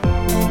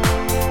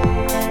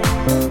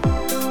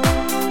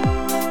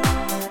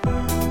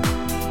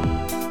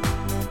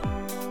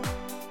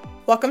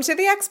Welcome to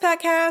the Expat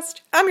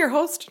Cast. I'm your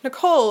host,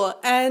 Nicole,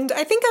 and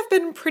I think I've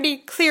been pretty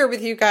clear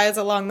with you guys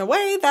along the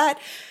way that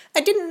I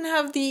didn't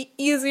have the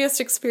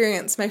easiest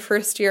experience my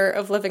first year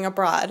of living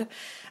abroad.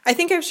 I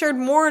think I've shared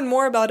more and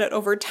more about it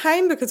over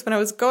time because when I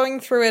was going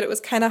through it, it was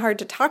kind of hard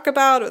to talk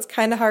about. It was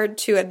kind of hard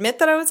to admit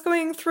that I was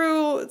going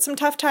through some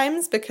tough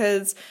times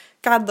because,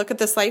 God, look at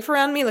this life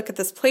around me. Look at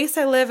this place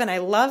I live and I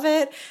love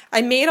it.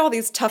 I made all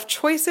these tough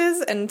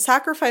choices and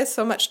sacrificed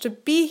so much to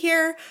be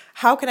here.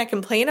 How can I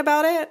complain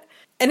about it?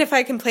 And if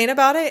I complain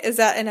about it, is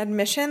that an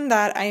admission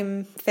that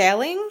I'm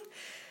failing?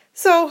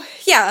 So,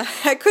 yeah,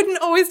 I couldn't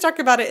always talk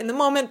about it in the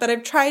moment, but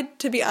I've tried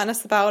to be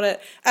honest about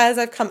it as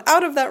I've come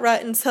out of that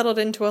rut and settled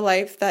into a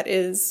life that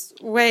is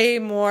way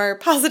more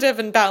positive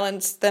and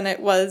balanced than it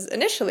was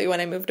initially when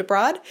I moved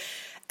abroad.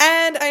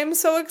 And I am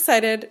so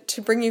excited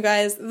to bring you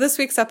guys this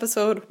week's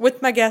episode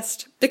with my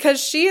guest because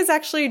she is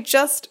actually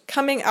just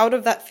coming out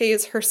of that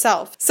phase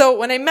herself. So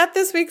when I met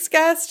this week's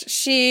guest,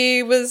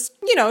 she was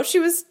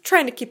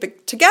trying to keep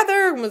it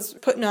together and was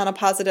putting on a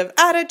positive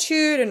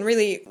attitude and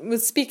really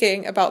was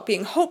speaking about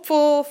being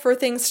hopeful for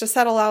things to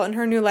settle out in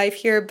her new life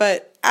here.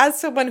 But as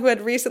someone who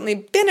had recently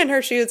been in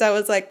her shoes, I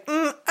was like,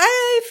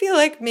 I feel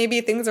like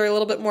maybe things are a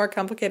little bit more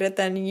complicated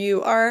than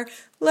you are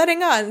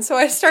letting on. So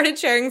I started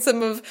sharing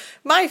some of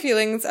my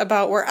feelings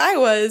about where I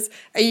was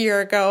a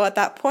year ago at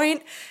that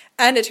point.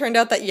 And it turned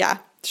out that, yeah,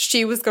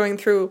 she was going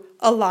through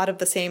a lot of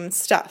the same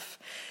stuff.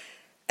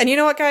 And you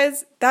know what,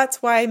 guys?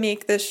 That's why I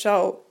make this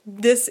show.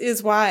 This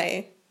is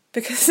why.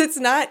 Because it's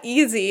not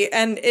easy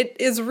and it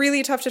is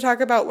really tough to talk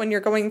about when you're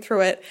going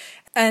through it.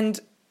 And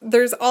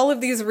there's all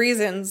of these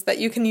reasons that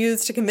you can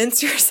use to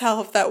convince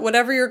yourself that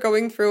whatever you're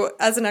going through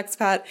as an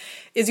expat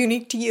is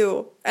unique to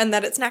you and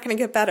that it's not going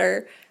to get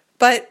better.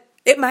 But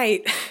it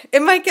might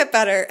get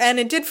better. And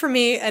it did for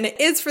me, and it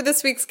is for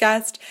this week's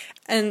guest.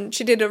 And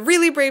she did a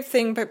really brave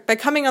thing by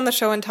coming on the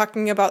show and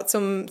talking about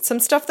some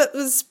stuff that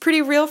was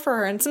pretty real for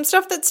her and some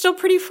stuff that's still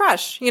pretty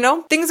fresh, you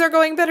know? Things are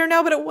going better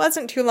now, but it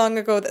wasn't too long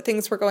ago that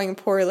things were going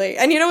poorly.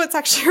 And you know, it's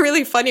actually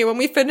really funny. When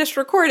we finished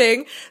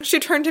recording, she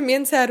turned to me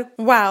and said,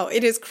 wow,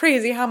 it is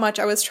crazy how much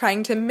I was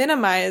trying to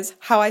minimize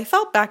how I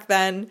felt back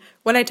then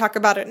when I talk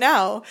about it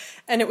now.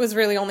 And it was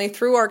really only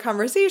through our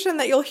conversation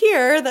that you'll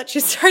hear that she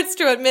starts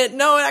to admit,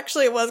 no,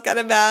 actually it was kind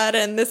of bad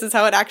and this is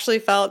how it actually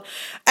felt.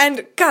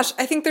 And gosh,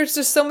 I think there's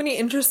just so many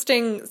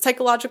interesting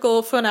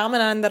psychological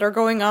phenomenon that are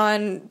going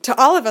on to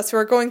all of us who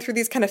are going through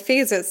these kind of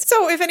phases.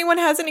 So if anyone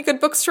has any good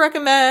books to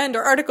recommend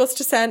or articles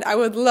to send, I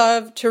would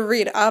love to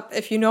read up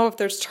if you know if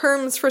there's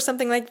terms for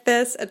something like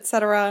this,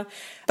 etc.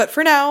 But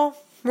for now,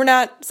 we're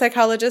not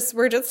psychologists.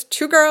 We're just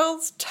two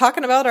girls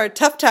talking about our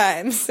tough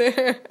times.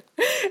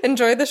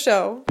 Enjoy the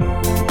show.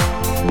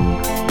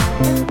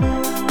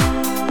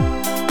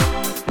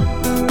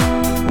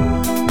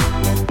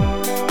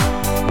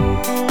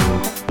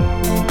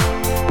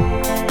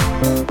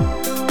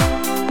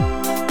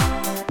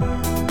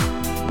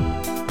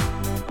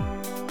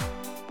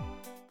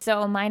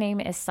 So my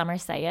name is Samar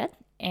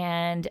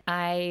and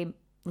I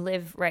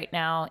live right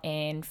now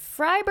in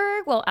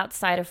Freiburg, well,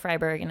 outside of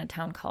Freiburg in a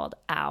town called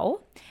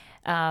Au,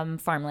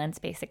 farmlands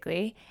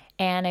basically.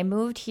 And I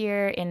moved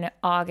here in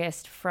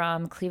August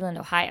from Cleveland,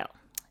 Ohio.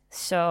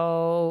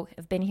 So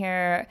I've been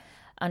here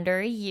under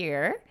a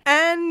year.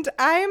 And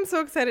I am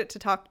so excited to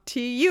talk to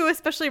you,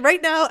 especially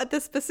right now at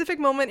this specific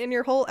moment in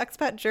your whole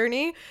expat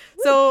journey.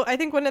 Woo. So I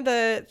think one of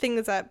the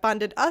things that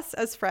bonded us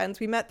as friends,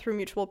 we met through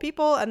mutual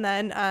people and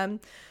then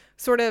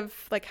sort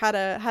of like had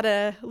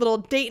a little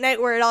date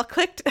night where it all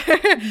clicked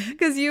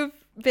because you've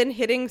been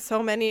hitting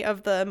so many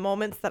of the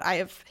moments that I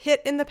have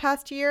hit in the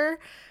past year.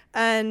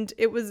 And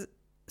it was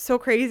so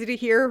crazy to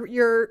hear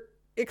you're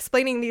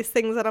explaining these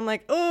things that I'm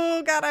like,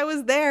 oh God, I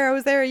was there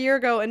a year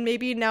ago. And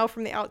maybe now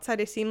from the outside,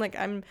 I seem like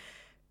I'm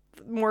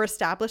more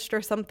established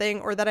or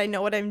something, or that I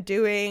know what I'm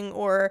doing,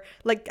 or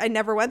like I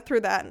never went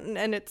through that.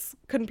 And it's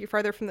couldn't be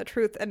farther from the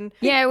truth. And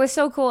yeah, it was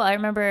so cool. I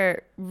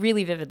remember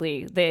really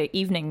vividly the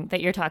evening that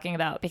you're talking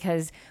about,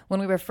 because when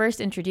we were first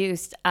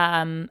introduced,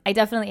 I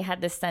definitely had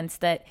this sense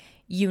that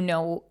you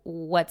know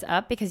what's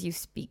up because you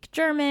speak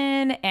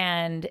German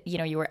and, you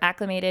know, you were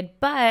acclimated.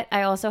 But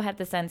I also had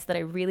the sense that I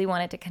really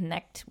wanted to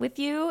connect with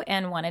you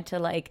and wanted to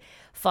like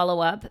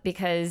follow up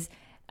because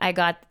I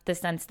got the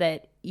sense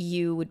that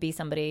you would be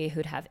somebody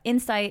who'd have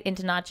insight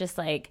into not just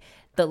like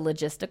the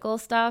logistical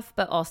stuff,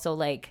 but also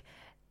like,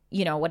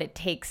 you know, what it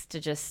takes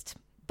to just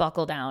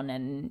buckle down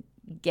and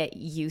get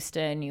used to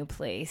a new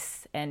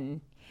place.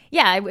 And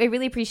yeah, I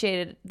really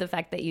appreciated the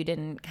fact that you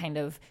didn't kind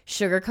of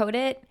sugarcoat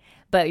it,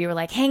 but you were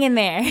like, hang in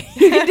there. You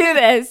can do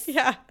this.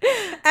 Yeah.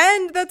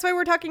 And that's why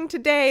we're talking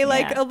today,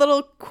 like a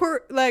little,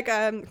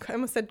 I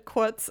almost said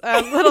quotes,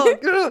 a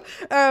little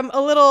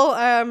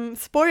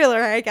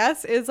spoiler, I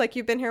guess, is like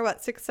you've been here,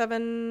 what, 6,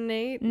 7,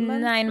 8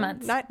 months? 9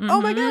 months. Mm-hmm.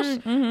 Oh my gosh.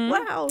 Mm-hmm.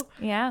 Wow.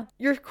 Yeah.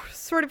 You're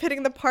sort of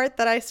hitting the part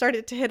that I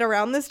started to hit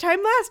around this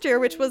time last year,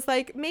 which was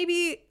like,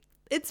 maybe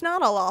it's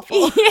not all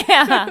awful.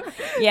 Yeah.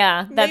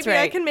 Yeah, that's maybe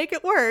right. I can make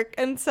it work.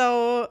 And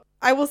so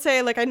I will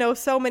say, like, I know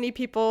so many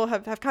people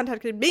have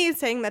contacted me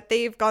saying that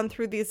they've gone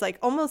through these, like,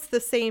 almost the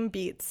same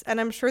beats.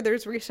 And I'm sure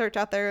there's research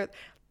out there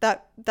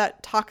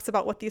that talks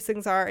about what these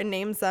things are and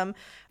names them.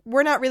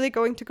 We're not really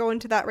going to go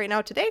into that right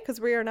now today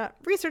because we are not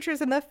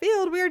researchers in the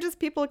field. We are just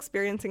people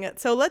experiencing it.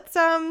 So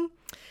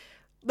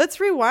let's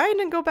rewind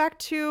and go back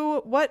to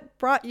what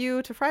brought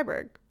you to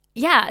Freiburg.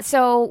 Yeah,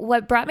 so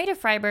what brought me to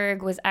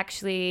Freiburg was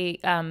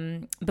actually,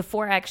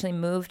 before I actually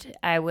moved,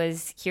 I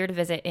was here to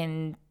visit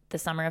in the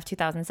summer of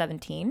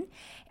 2017.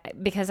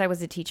 Because I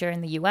was a teacher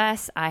in the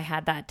US, I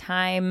had that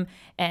time,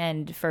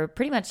 and for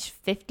pretty much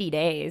 50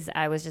 days,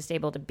 I was just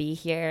able to be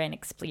here and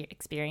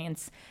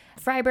experience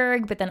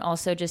Freiburg, but then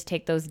also just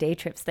take those day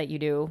trips that you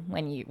do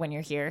when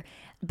you're here.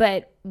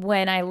 But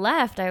when I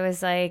left, I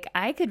was like,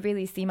 I could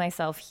really see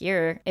myself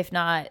here, if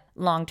not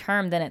long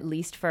term, then at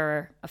least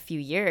for a few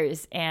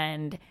years.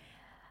 And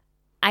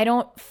I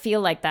don't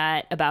feel like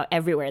that about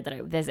everywhere that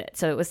I visit.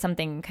 So it was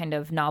something kind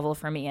of novel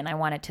for me, and I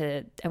wanted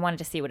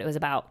to see what it was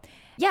about.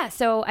 Yeah,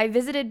 so I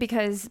visited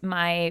because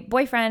my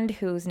boyfriend,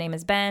 whose name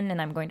is Ben, and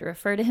I'm going to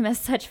refer to him as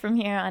such from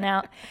here on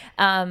out,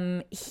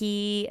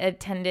 he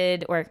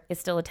attended or is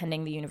still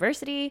attending the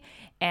university.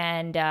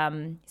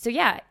 And so,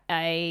 yeah,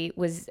 I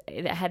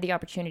had the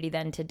opportunity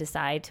then to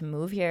decide to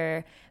move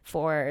here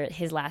for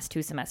his last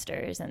 2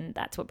 semesters, and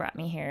that's what brought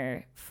me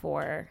here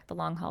for the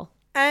long haul.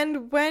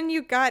 And when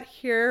you got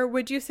here,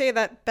 would you say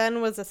that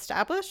Ben was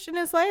established in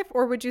his life,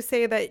 or would you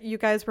say that you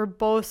guys were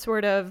both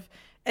sort of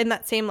in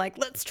that same, like,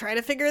 let's try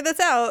to figure this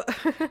out?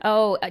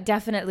 Oh,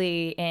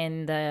 definitely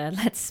in the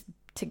let's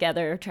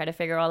together try to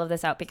figure all of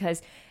this out,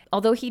 because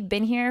although he'd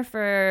been here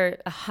for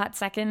a hot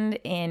second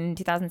in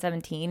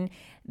 2017,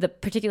 the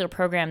particular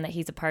program that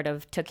he's a part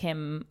of took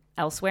him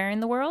elsewhere in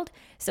the world.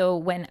 So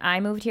when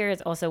I moved here,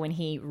 it's also when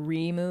he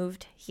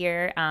removed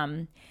here.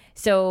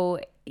 So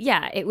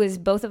yeah, it was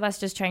both of us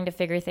just trying to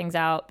figure things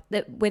out,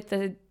 with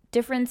the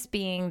difference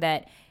being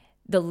that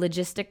the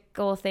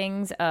logistical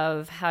things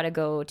of how to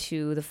go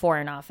to the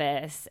foreign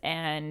office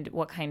and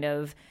what kind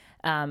of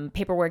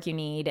paperwork you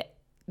need,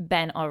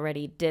 Ben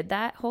already did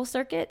that whole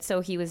circuit. So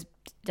he was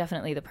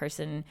definitely the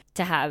person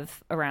to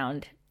have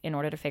around in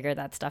order to figure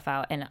that stuff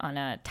out and on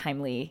a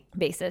timely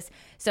basis.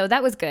 So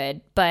that was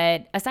good.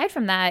 But aside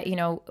from that,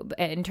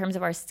 in terms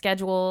of our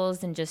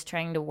schedules and just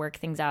trying to work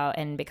things out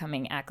and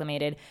becoming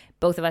acclimated,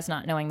 both of us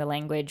not knowing the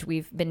language,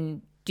 we've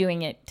been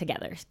doing it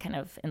together, kind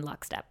of in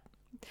lockstep.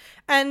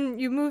 And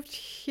you moved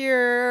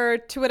here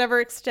to whatever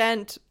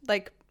extent,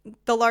 like,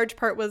 the large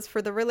part was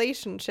for the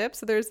relationship.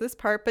 So there's this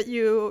part, but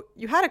you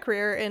had a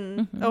career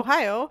in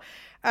Ohio.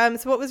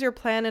 So what was your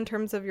plan in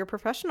terms of your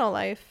professional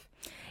life?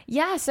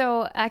 Yeah,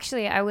 so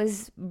actually I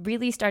was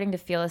really starting to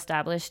feel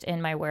established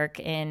in my work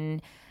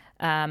in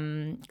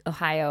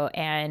Ohio,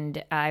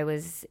 and I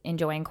was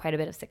enjoying quite a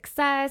bit of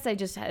success. I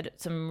just had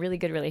some really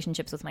good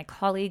relationships with my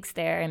colleagues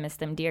there. I miss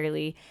them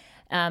dearly.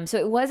 So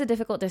it was a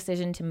difficult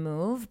decision to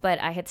move, but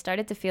I had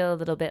started to feel a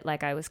little bit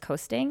like I was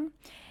coasting.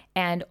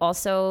 And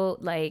also,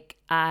 like,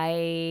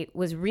 I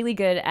was really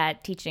good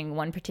at teaching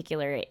one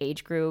particular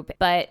age group,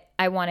 but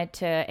I wanted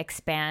to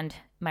expand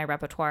my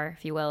repertoire,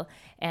 if you will,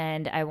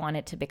 and I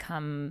wanted to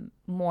become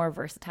more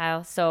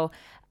versatile. So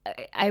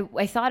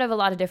I thought of a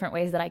lot of different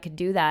ways that I could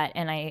do that.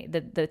 And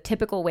the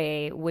typical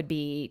way would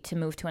be to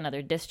move to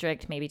another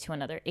district, maybe to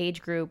another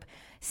age group,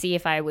 see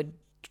if I would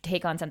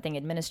take on something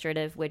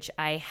administrative, which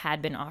I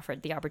had been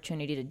offered the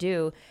opportunity to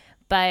do.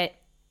 But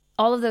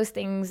all of those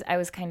things I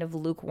was kind of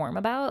lukewarm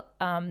about.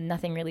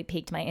 Nothing really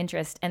piqued my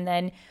interest. And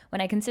then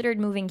when I considered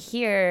moving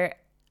here,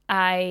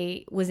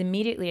 I was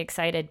immediately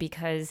excited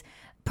because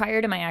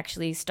prior to my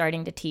actually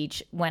starting to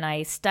teach, when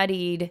I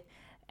studied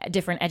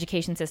different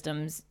education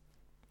systems,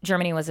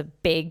 Germany was a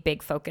big,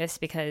 big focus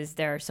because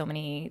there are so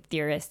many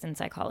theorists and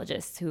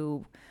psychologists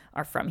who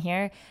are from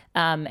here.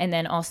 And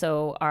then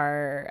also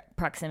our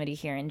proximity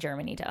here in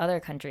Germany to other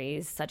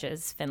countries such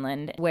as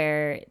Finland,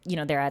 where,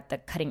 they're at the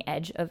cutting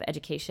edge of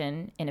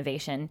education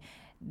innovation.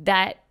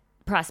 That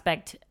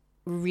prospect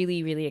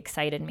really, really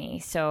excited me.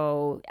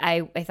 So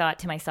I thought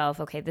to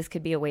myself, okay, this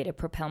could be a way to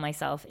propel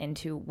myself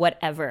into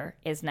whatever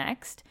is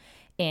next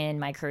in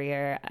my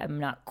career. I'm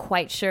not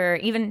quite sure,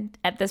 even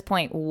at this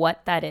point,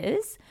 what that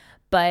is,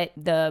 but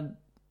the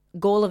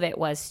goal of it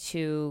was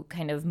to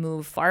kind of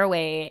move far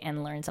away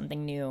and learn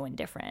something new and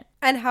different.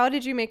 And how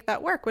did you make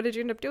that work? What did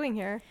you end up doing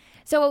here?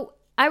 So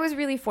I was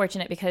really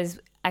fortunate because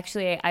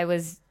actually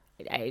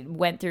I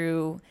went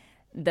through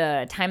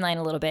the timeline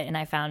a little bit, and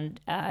I found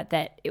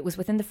that it was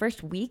within the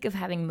first week of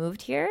having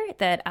moved here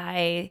that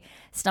I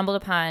stumbled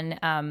upon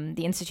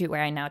the institute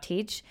where I now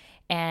teach,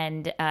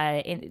 and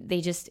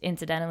they just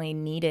incidentally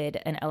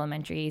needed an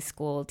elementary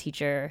school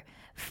teacher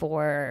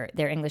for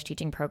their English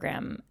teaching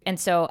program. And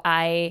so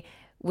I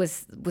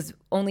was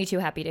only too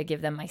happy to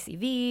give them my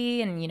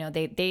CV, and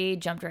they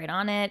jumped right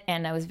on it,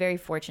 and I was very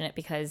fortunate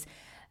because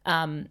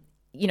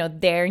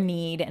their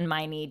need and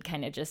my need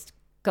kind of just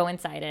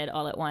coincided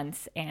all at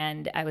once,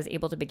 and I was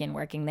able to begin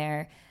working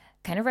there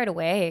kind of right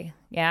away.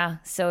 Yeah,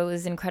 so it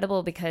was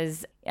incredible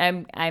because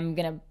I'm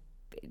gonna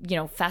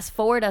fast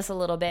forward us a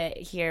little bit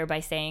here by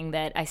saying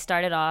that I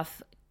started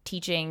off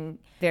teaching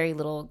very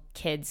little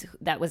kids.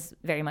 That was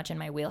very much in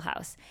my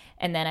wheelhouse.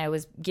 And then I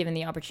was given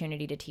the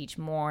opportunity to teach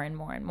more and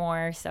more and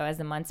more. So as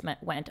the months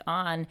went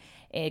on,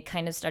 it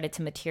kind of started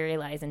to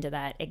materialize into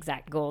that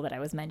exact goal that I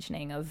was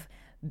mentioning of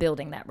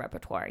building that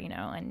repertoire,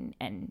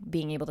 and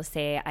being able to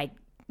say I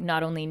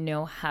not only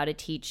know how to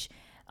teach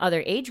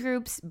other age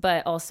groups,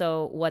 but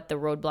also what the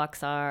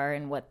roadblocks are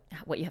and what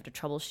you have to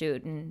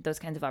troubleshoot. And those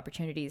kinds of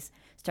opportunities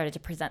started to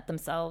present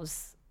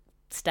themselves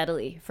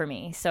steadily for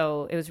me.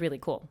 So it was really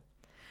cool.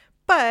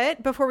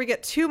 But before we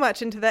get too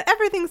much into the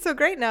everything's so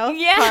great now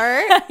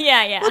part,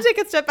 yeah, we'll take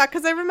a step back,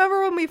 because I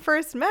remember when we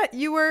first met,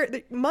 you were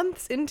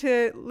months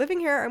into living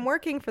here and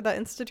working for the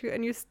Institute,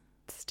 and you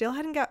still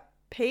hadn't got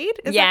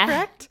paid. Is that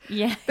correct?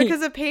 Yeah.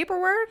 Because of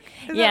paperwork?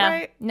 Is that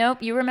right?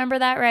 Nope. You remember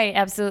that right.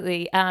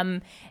 Absolutely.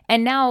 And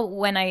now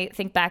when I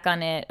think back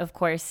on it, of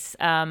course,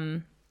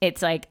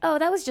 it's like, oh,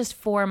 that was just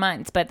 4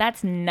 months, but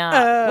that's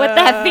not what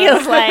that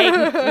feels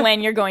like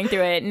when you're going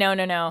through it.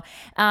 No.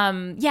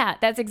 Yeah,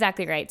 that's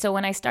exactly right. So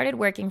when I started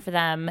working for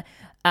them,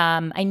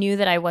 I knew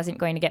that I wasn't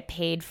going to get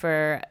paid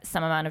for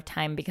some amount of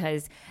time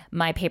because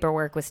my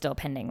paperwork was still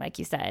pending, like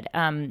you said.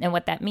 And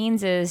what that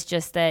means is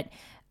just that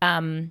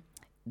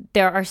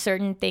there are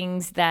certain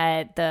things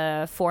that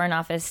the Foreign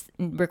Office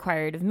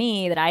required of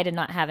me that I did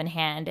not have in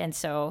hand. And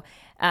so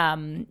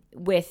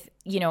with,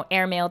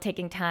 airmail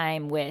taking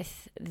time,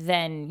 with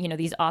then,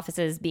 these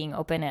offices being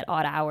open at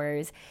odd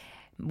hours,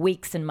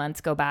 weeks and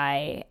months go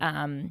by,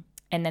 and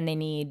then they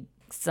need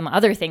some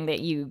other thing that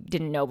you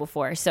didn't know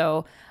before.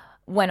 So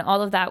when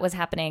all of that was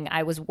happening,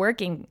 I was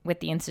working with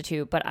the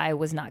Institute, but I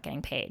was not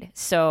getting paid.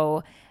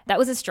 So that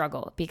was a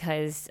struggle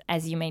because,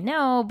 as you may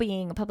know,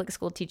 being a public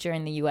school teacher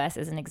in the U.S.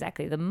 isn't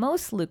exactly the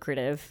most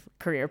lucrative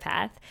career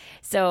path.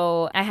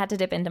 So I had to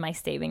dip into my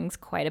savings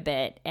quite a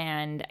bit,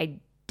 and I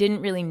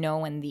didn't really know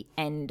when the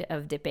end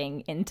of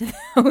dipping into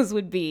those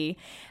would be,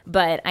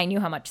 but I knew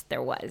how much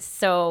there was.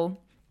 So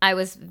I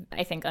was,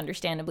 I think,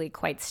 understandably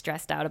quite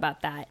stressed out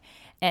about that.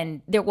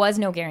 And there was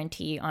no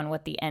guarantee on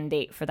what the end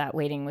date for that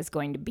waiting was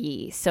going to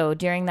be. So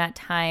during that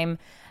time,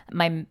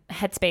 my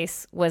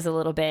headspace was a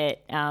little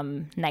bit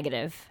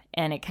negative,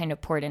 and it kind of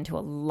poured into a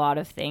lot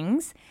of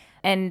things.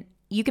 And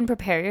you can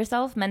prepare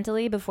yourself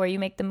mentally before you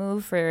make the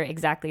move for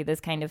exactly this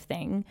kind of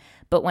thing.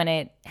 But when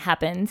it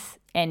happens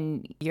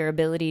and your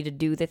ability to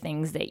do the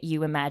things that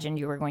you imagined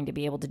you were going to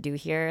be able to do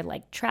here,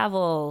 like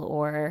travel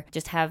or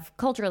just have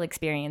cultural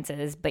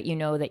experiences, but you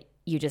know that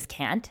you just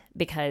can't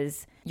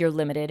because you're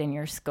limited in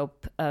your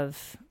scope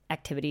of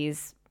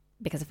activities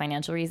because of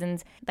financial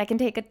reasons, that can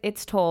take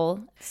its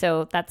toll.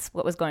 So that's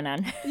what was going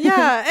on.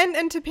 Yeah.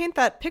 And to paint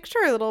that picture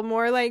a little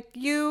more, like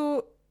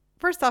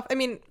first off, I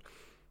mean,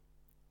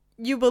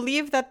 you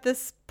believe that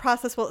this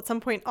process will at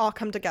some point all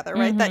come together,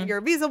 right? Mm-hmm. That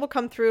your visa will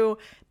come through,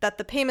 that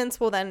the payments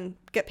will then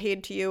get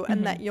paid to you, and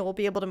mm-hmm. that you'll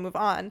be able to move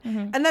on.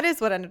 Mm-hmm. And that is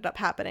what ended up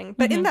happening.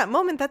 But mm-hmm. in that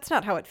moment, that's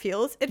not how it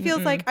feels. It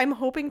feels like I'm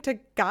hoping to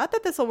God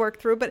that this will work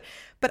through, but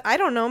I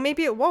don't know,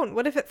 maybe it won't.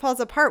 What if it falls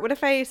apart? What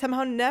if I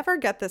somehow never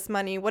get this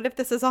money? What if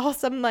this is all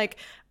some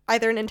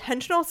either an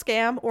intentional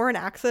scam or an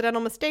accidental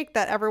mistake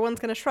that everyone's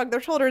going to shrug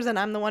their shoulders and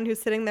I'm the one who's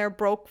sitting there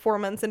broke 4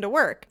 months into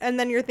work? And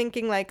then you're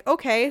thinking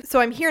okay, so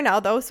I'm here now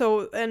though.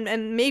 So,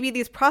 and maybe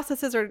these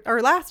processes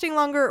are lasting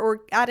longer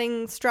or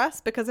adding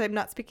stress because I'm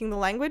not speaking the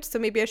language. So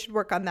maybe I should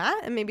work on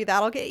that and maybe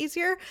that'll get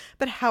easier.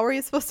 But how are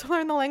you supposed to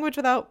learn the language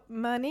without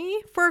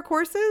money for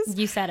courses?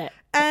 You said it.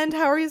 And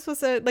how are you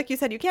supposed to, like you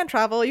said, you can't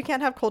travel, you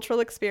can't have cultural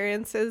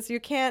experiences,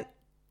 you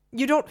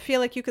don't feel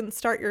like you can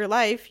start your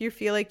life. You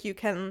feel like you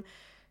can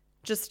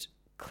just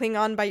cling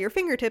on by your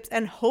fingertips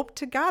and hope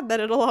to God that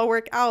it'll all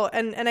work out.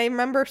 And I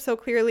remember so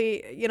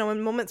clearly,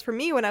 in moments for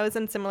me when I was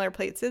in similar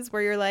places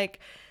where you're like,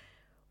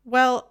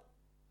 well,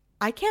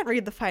 I can't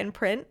read the fine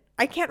print.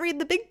 I can't read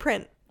the big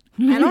print.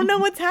 I don't know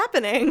what's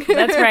happening.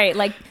 That's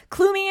right.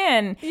 Clue me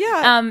in.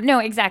 Yeah. No,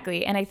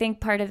 exactly. And I think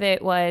part of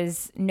it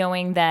was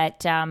knowing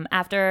that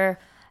after,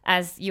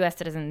 as U.S.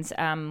 citizens,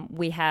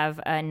 we have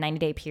a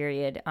 90-day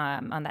period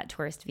on that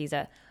tourist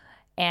visa.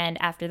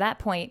 And after that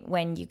point,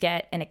 when you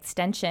get an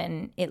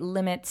extension, it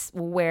limits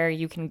where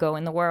you can go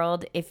in the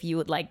world if you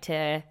would like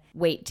to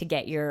wait to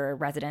get your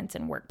residence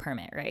and work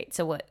permit, right?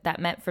 So what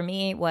that meant for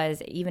me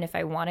was even if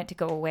I wanted to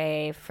go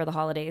away for the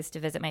holidays to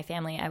visit my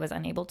family, I was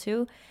unable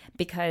to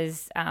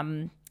because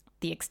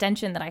the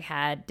extension that I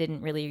had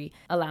didn't really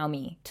allow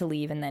me to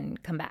leave and then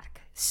come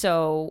back.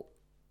 So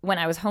when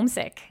I was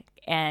homesick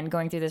and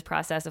going through this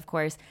process, of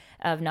course,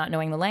 of not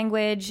knowing the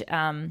language,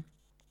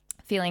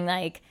 feeling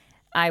like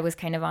I was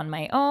kind of on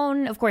my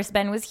own. Of course,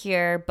 Ben was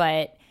here,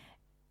 but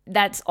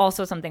that's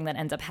also something that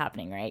ends up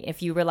happening, right?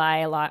 If you rely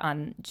a lot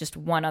on just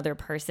one other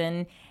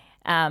person,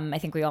 I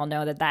think we all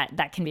know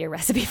that can be a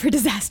recipe for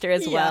disaster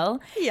as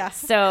well. Yeah.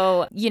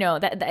 So,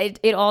 that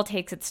it all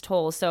takes its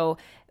toll. So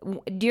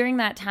during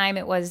that time,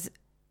 it was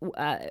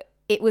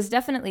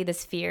definitely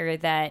this fear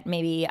that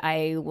maybe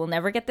I will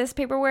never get this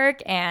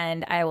paperwork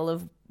and I will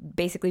have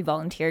basically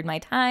volunteered my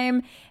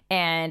time,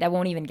 and I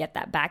won't even get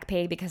that back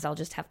pay because I'll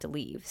just have to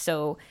leave.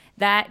 So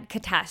that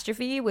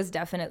catastrophe was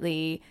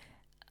definitely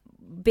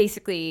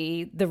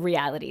basically the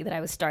reality that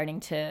I was starting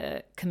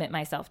to commit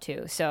myself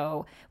to.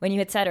 So when you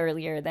had said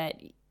earlier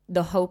that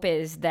the hope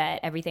is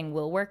that everything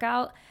will work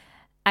out,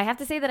 I have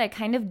to say that I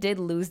kind of did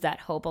lose that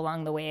hope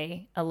along the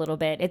way a little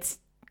bit. It's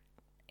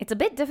a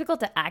bit difficult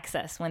to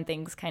access when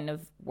things kind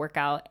of work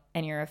out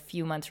and you're a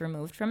few months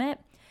removed from it.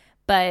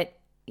 But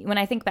when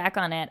I think back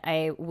on it,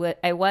 I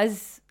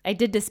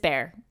did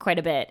despair quite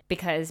a bit,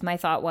 because my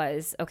thought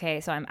was, okay,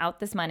 so I'm out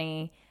this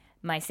money,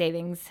 my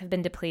savings have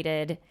been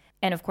depleted,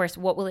 and of course,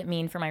 what will it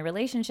mean for my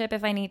relationship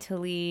if I need to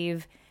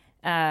leave?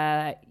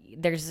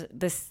 There's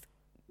this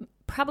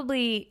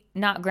probably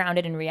not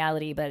grounded in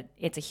reality, but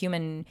it's a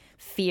human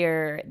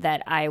fear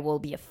that I will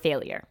be a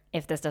failure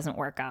if this doesn't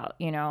work out,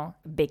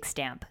 big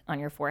stamp on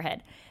your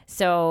forehead.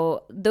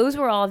 So those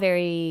were all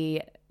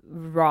very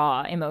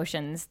raw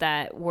emotions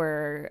that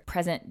were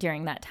present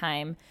during that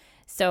time.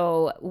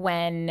 So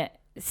whenever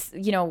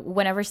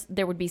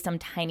there would be some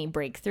tiny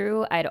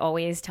breakthrough, I'd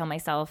always tell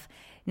myself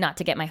not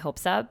to get my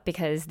hopes up,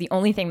 because the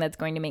only thing that's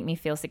going to make me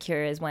feel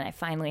secure is when I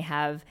finally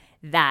have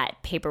that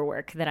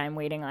paperwork that I'm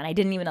waiting on. I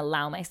didn't even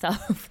allow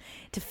myself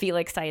to feel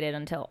excited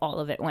until all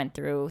of it went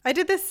through. I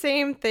did the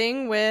same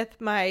thing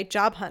with my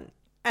job hunt.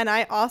 And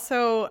I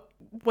also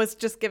was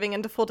just giving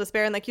into full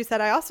despair. And like you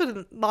said, I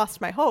also lost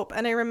my hope.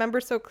 And I remember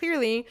so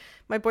clearly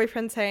my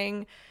boyfriend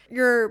saying,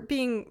 "You're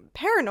being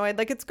paranoid.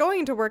 Like, it's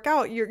going to work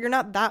out. You're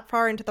not that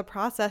far into the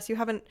process. You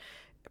haven't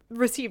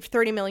received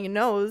 30 million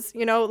no's,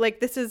 like,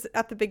 this is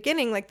at the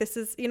beginning. Like, this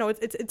is,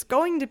 it's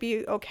going to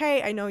be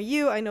okay. I know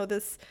you, I know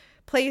this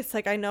place.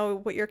 Like, I know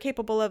what you're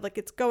capable of. Like,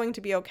 it's going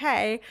to be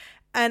okay."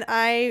 And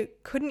I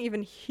couldn't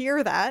even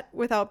hear that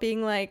without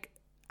being like,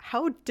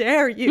 how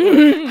dare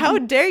you? How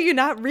dare you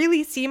not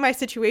really see my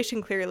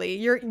situation clearly?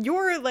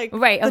 You're like,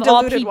 right, the of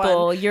all deluded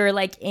people, one. you're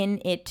like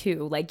in it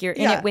too. Like, you're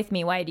in it with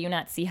me. Why do you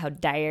not see how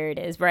dire it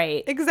is?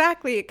 Right.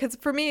 Exactly. Because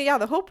for me,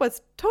 the hope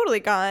was totally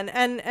gone.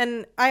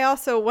 And I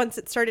also, once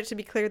it started to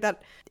be clear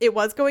that it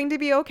was going to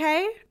be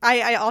okay,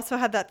 I also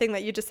had that thing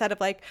that you just said of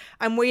like,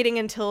 I'm waiting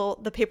until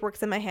the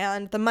paperwork's in my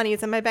hand, the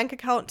money's in my bank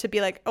account, to be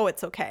like, oh,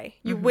 it's okay.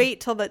 You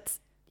wait till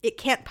it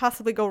can't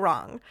possibly go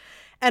wrong.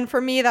 And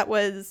for me, that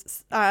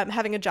was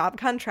having a job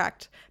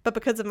contract. But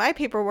because of my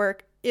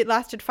paperwork, it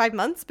lasted 5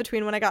 months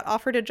between when I got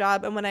offered a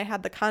job and when I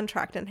had the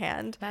contract in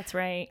hand. That's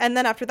right. And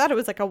then after that, it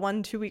was like a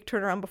 1-2 week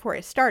turnaround before I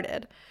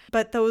started.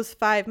 But those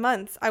 5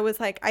 months, I was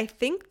like, I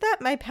think that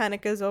my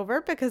panic is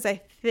over, because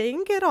I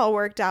think it all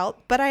worked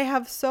out. But I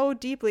have so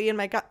deeply in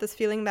my gut this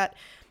feeling that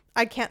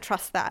I can't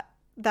trust that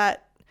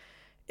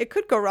it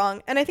could go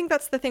wrong. And I think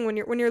that's the thing when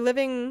you're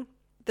living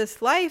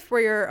this life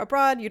where you're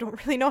abroad, you don't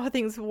really know how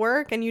things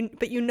work,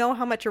 but you know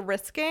how much you're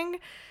risking.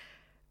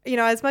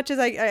 As much as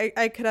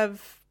I could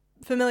have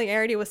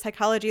familiarity with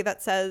psychology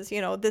that says,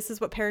 this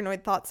is what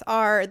paranoid thoughts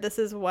are, this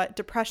is what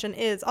depression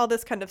is, all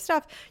this kind of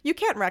stuff, you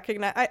can't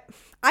recognize.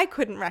 I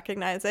couldn't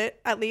recognize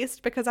it, at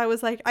least, because I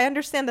was like, I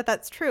understand that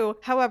that's true.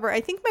 However,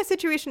 I think my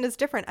situation is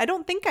different. I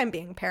don't think I'm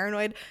being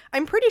paranoid.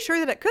 I'm pretty sure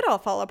that it could all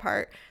fall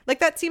apart. Like,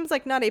 that seems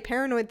like not a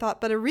paranoid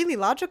thought, but a really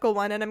logical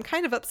one. And I'm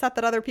kind of upset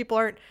that other people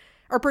are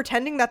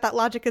pretending that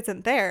logic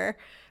isn't there,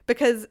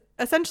 because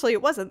essentially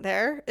it wasn't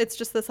there. It's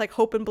just this like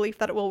hope and belief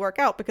that it will work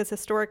out, because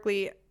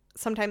historically,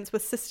 sometimes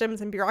with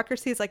systems and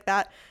bureaucracies like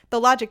that,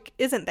 the logic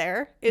isn't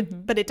there,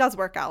 but it does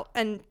work out.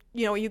 And,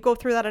 you go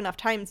through that enough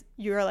times,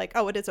 you're like,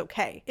 oh, it is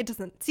okay. It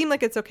doesn't seem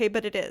like it's okay,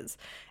 but it is.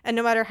 And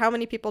no matter how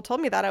many people told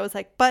me that, I was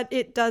like, but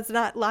it does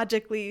not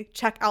logically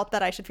check out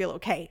that I should feel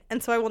okay.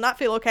 And so I will not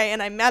feel okay.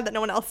 And I'm mad that no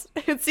one else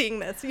is seeing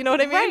this. You know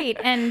what I mean? Right.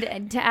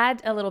 And to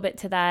add a little bit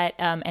to that,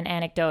 an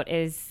anecdote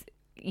is,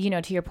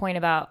 to your point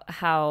about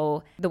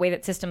how the way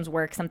that systems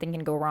work, something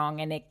can go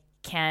wrong and it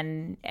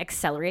can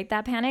accelerate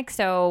that panic.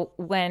 So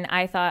when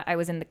I thought I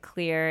was in the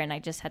clear and I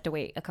just had to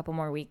wait a couple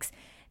more weeks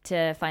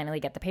to finally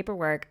get the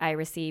paperwork, I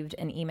received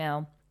an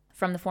email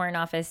from the Foreign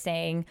Office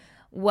saying,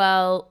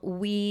 well,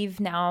 we've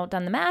now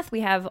done the math.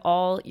 We have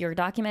all your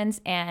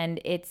documents,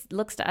 and it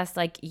looks to us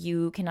like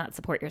you cannot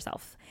support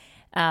yourself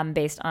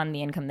based on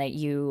the income that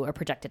you are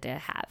projected to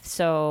have.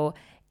 So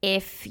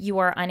if you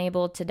are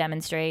unable to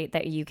demonstrate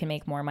that you can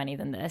make more money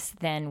than this,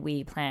 then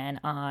we plan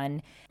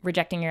on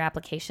rejecting your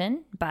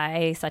application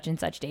by such and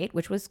such date,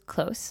 which was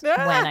close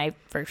when I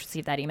first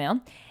received that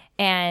email.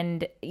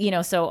 And,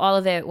 so all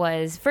of it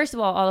was, first of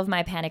all of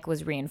my panic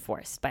was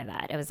reinforced by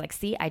that. It was like,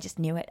 see, I just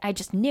knew it.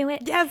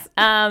 Yes.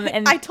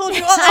 And I told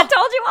you all. I told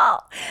you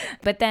all.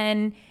 But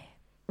then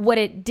what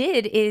it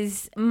did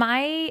is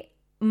my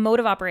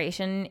mode of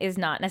operation is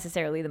not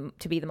necessarily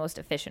to be the most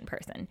efficient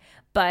person.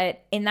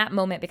 But in that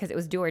moment, because it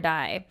was do or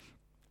die,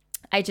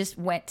 I just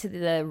went to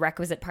the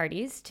requisite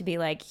parties to be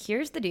like,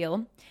 here's the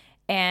deal.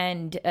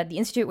 And at the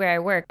institute where I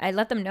work, I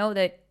let them know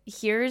that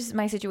here's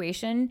my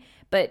situation.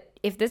 But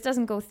if this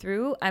doesn't go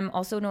through, I'm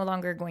also no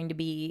longer going to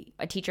be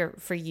a teacher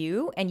for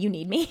you, and you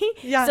need me.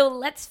 Yeah. So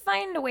let's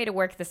find a way to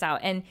work this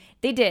out. And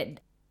they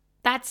did.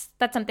 That's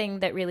something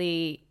that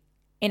really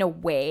in a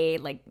way,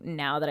 like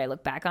now that I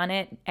look back on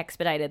it,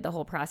 expedited the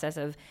whole process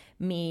of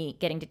me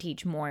getting to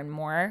teach more and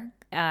more,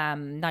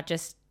 not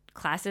just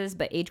classes,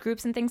 but age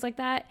groups and things like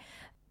that.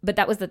 But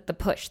that was the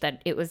push,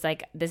 that it was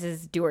like, this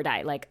is do or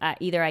die. Like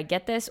either I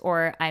get this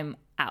or I'm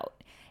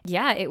out.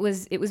 Yeah, it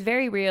was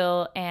very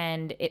real.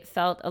 And it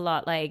felt a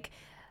lot like,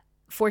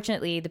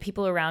 fortunately, the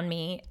people around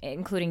me,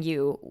 including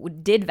you,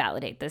 did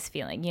validate this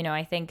feeling. You know,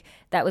 I think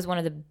that was one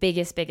of the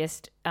biggest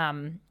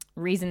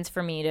reasons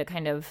for me to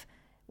kind of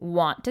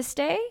want to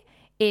stay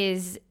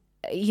is,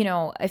 you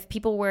know, if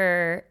people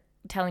were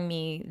telling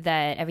me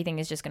that everything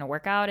is just going to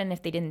work out, and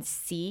if they didn't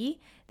see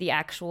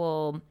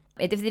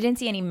if they didn't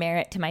see any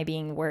merit to my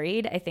being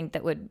worried, I think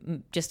that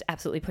would just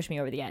absolutely push me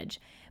over the edge.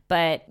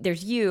 But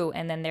there's you,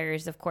 and then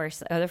there's, of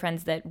course, other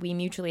friends that we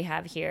mutually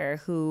have here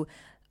who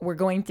were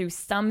going through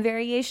some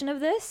variation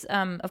of this.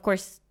 Of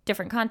course,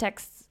 different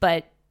contexts,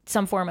 but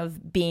some form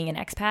of being an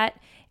expat.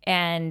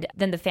 And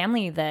then the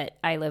family that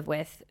I live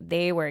with,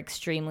 they were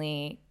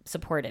extremely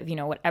supportive. You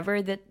know,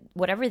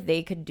 whatever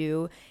they could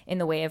do in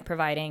the way of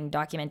providing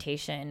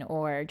documentation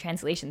or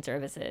translation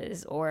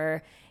services,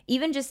 or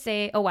even just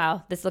say, oh,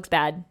 wow, this looks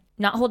bad,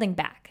 not holding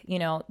back. You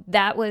know,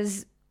 that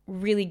was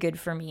really good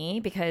for me,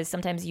 because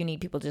sometimes you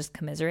need people to just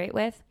commiserate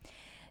with.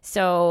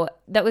 So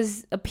that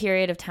was a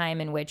period of time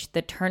in which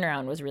the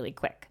turnaround was really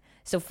quick.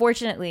 So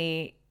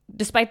fortunately,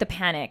 despite the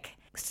panic,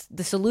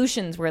 the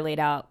solutions were laid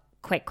out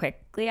quite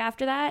quickly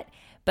after that.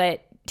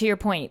 But to your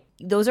point,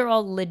 those are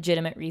all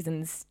legitimate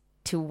reasons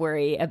to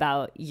worry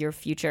about your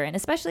future. And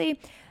especially,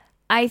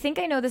 I think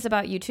I know this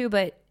about you too,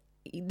 but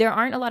there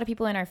aren't a lot of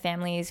people in our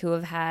families who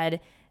have had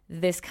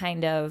this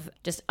kind of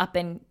just up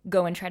and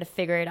go and try to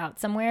figure it out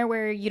somewhere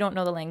where you don't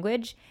know the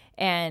language,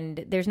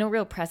 and there's no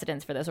real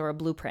precedence for this or a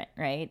blueprint,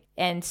 right?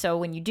 And so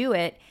when you do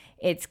it,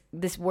 it's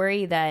this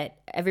worry that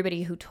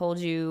everybody who told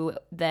you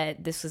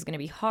that this was going to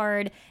be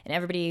hard, and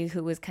everybody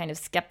who was kind of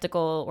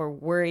skeptical or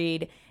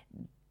worried,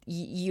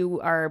 you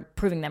are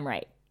proving them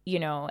right, you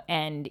know,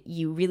 and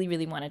you really,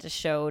 really wanted to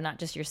show not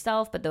just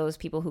yourself, but those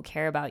people who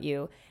care about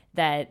you,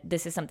 that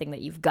this is something that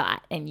you've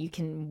got and you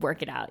can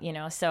work it out, you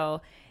know?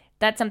 So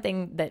that's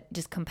something that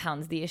just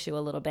compounds the issue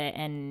a little bit.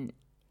 And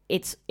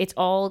it's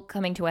all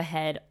coming to a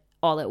head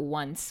all at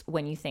once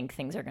when you think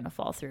things are going to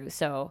fall through.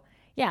 So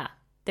yeah,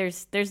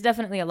 there's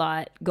definitely a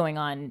lot going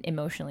on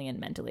emotionally and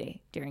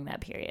mentally during that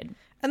period.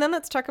 And then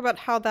let's talk about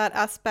how that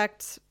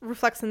aspect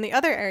reflects in the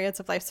other areas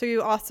of life. So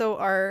you also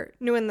are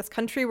new in this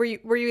country. Were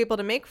you able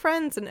to make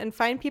friends and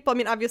find people? I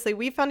mean, obviously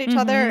we found each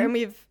other, and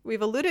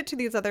we've alluded to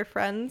these other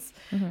friends.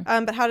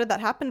 But how did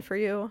that happen for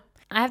you?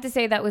 I have to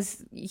say that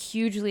was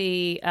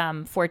hugely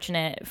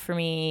fortunate for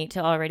me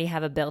to already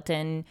have a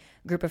built-in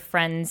group of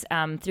friends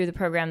through the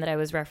program that I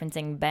was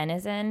referencing Ben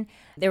is in.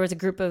 There was a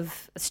group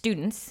of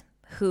students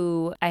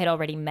who I had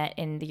already met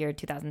in the year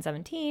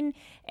 2017,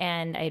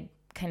 and I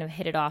kind of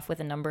hit it off with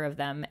a number of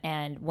them.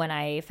 And when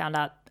I found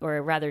out, or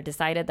rather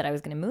decided that I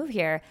was going to move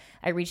here,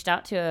 I reached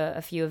out to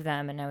a few of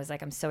them, and I was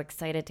like, I'm so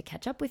excited to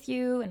catch up with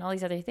you and all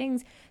these other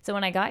things. So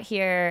when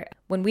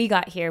we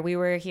got here, we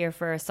were here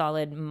for a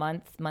solid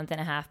month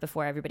and a half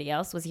before everybody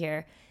else was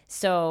here.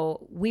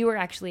 So we were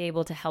actually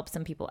able to help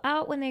some people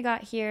out when they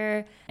got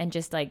here, and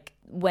just like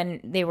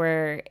when they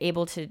were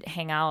able to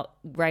hang out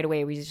right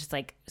away, we just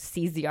like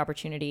seized the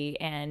opportunity.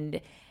 And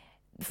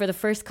for the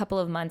first couple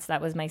of months, that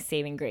was my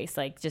saving grace,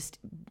 like just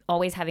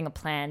always having a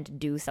plan to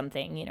do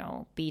something, you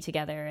know, be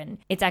together. And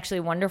it's actually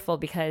wonderful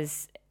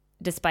because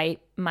despite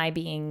my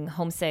being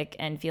homesick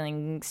and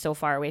feeling so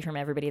far away from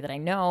everybody that I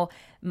know,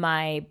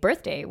 my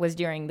birthday was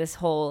during this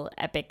whole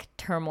epic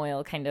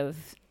turmoil kind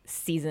of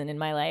season in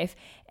my life.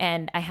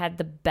 And I had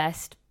the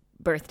best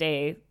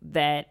birthday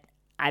that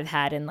I've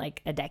had in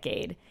like a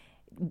decade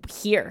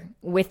here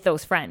with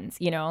those friends,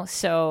 you know?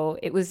 So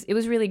it was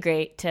really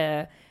great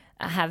to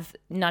have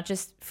not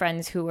just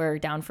friends who were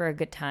down for a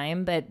good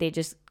time, but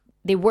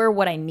they were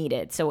what I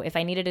needed. So if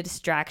I needed a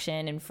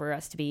distraction and for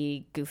us to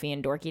be goofy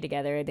and dorky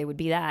together, they would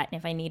be that. And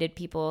if I needed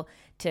people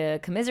to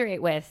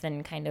commiserate with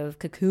and kind of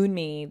cocoon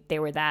me, they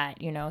were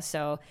that, you know?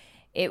 So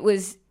it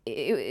was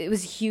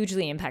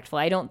hugely impactful.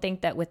 I don't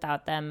think that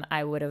without them,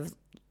 I would have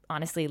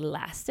honestly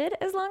lasted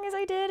as long as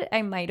I did.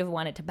 I might have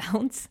wanted to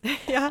bounce.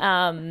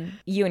 Yeah.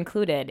 You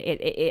included.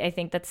 I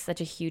think that's such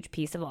a huge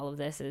piece of all of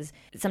this is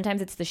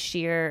sometimes it's the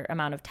sheer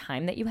amount of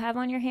time that you have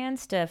on your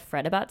hands to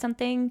fret about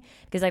something.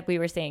 Because like we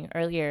were saying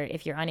earlier,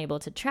 if you're unable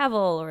to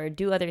travel or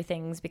do other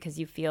things because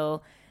you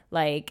feel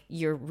like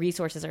your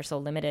resources are so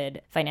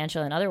limited,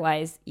 financial and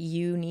otherwise,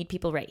 you need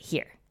people right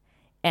here.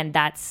 And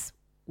that's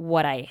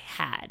what I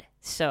had.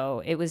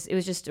 So it was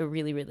just a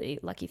really, really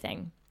lucky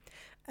thing.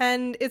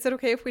 And is it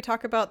okay if we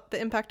talk about the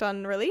impact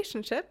on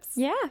relationships?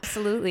 Yeah,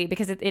 absolutely.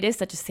 Because it is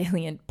such a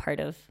salient part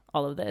of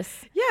all of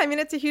this. Yeah, I mean,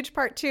 it's a huge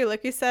part too.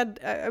 Like you said,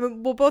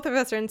 well, both of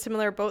us are in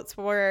similar boats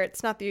where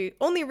it's not the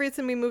only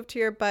reason we moved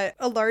here, but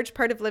a large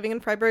part of living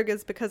in Freiburg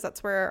is because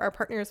that's where our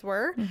partners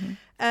were. Mm-hmm.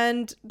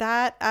 And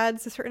that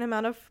adds a certain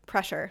amount of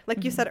pressure.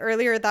 Like you said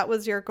earlier, that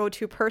was your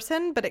go-to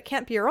person, but it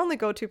can't be your only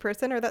go-to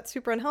person or that's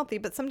super unhealthy.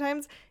 But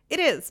sometimes it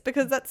is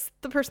because that's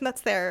the person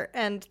that's there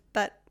and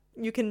that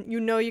you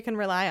can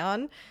rely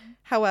on.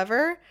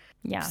 However,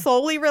 Yeah.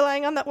 solely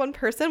relying on that one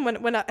person,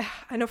 when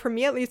I know for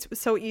me at least, it was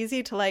so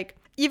easy to like,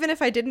 even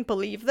if I didn't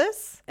believe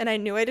this and I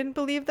knew I didn't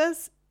believe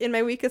this, in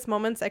my weakest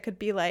moments I could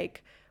be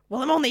like,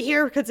 well, I'm only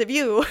here because of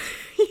you.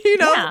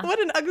 Yeah. What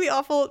an ugly,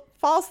 awful,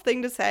 false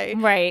thing to say.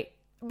 Right.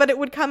 But it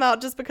would come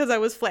out just because I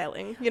was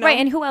flailing, Right,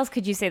 and who else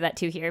could you say that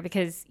to here?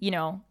 Because,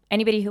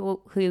 anybody who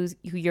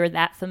you're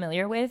that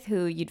familiar with,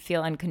 who you'd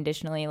feel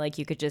unconditionally like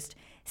you could just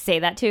say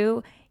that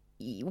to,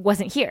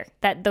 wasn't here.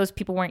 That those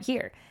people weren't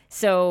here.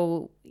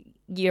 So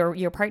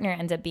your partner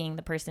ends up being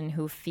the person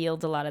who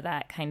feels a lot of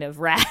that kind of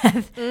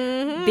wrath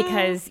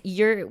because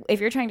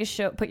if you're trying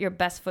to put your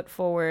best foot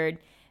forward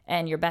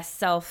and your best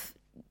self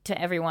to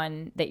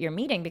everyone that you're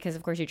meeting, because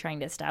of course you're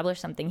trying to establish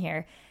something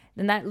here,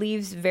 then that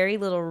leaves very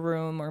little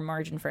room or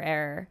margin for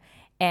error.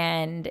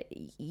 And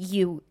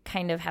you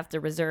kind of have to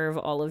reserve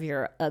all of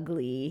your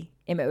ugly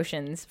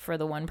emotions for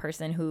the one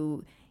person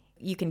who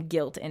you can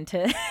guilt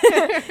into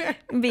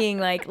being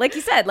like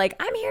you said, like,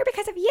 I'm here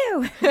because of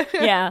you.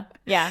 Yeah.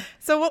 Yeah.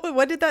 So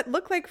what did that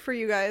look like for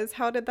you guys?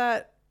 How did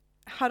that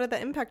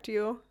impact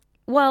you?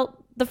 Well,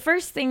 the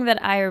first thing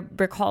that I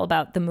recall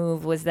about the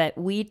move was that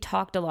we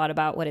talked a lot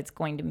about what it's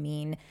going to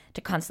mean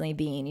to constantly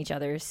be in each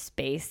other's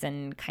space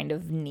and kind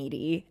of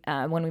needy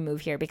when we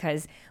move here,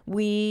 because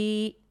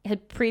we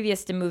had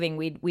previous to moving,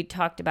 we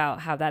talked about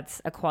how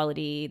that's a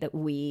quality that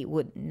we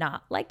would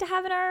not like to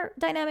have in our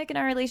dynamic in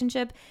our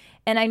relationship.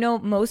 And I know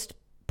most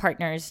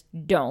partners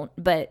don't,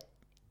 but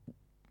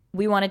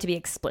we wanted to be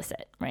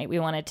explicit, right? We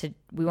wanted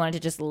to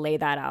just lay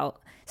that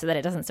out so that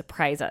it doesn't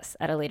surprise us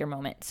at a later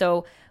moment.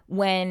 So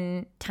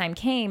when time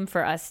came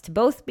for us to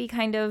both be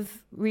kind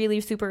of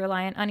really super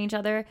reliant on each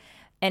other,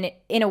 and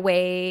in a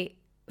way,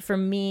 for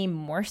me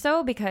more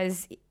so,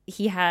 because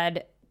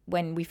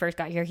when we first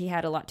got here, he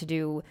had a lot to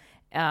do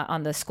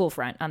on the school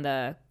front, on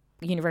the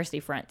university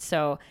front.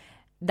 So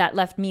that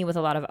left me with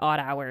a lot of odd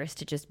hours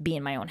to just be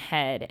in my own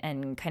head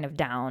and kind of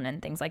down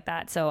and things like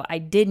that. So I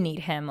did need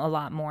him a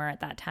lot more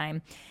at that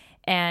time.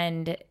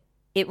 And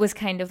it was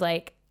kind of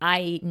like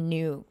I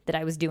knew that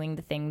I was doing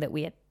the thing that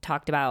we had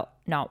talked about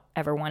not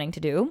ever wanting to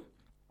do.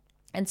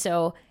 And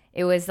so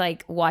it was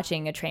like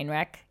watching a train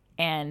wreck,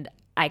 and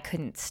I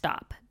couldn't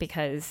stop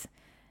because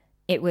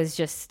it was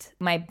just,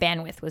 my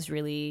bandwidth was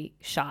really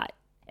shot.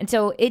 And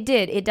so it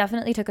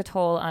definitely took a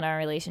toll on our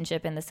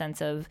relationship, in the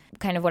sense of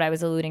kind of what I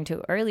was alluding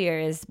to earlier,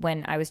 is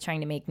when I was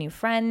trying to make new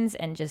friends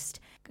and just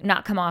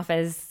not come off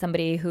as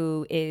somebody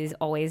who is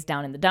always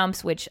down in the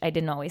dumps, which I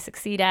didn't always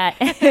succeed at.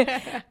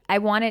 I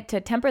wanted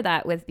to temper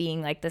that with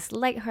being like this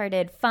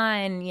lighthearted,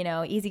 fun,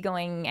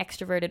 easygoing,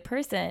 extroverted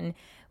person,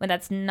 when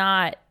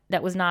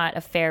that was not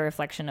a fair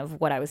reflection of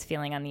what I was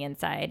feeling on the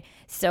inside.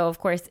 So of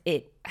course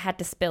it had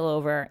to spill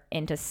over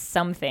into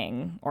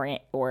something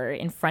or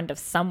in front of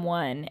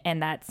someone,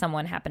 and that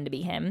someone happened to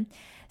be him.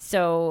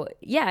 So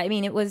yeah, I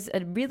mean, it was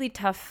a really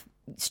tough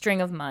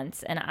string of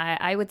months. And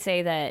I would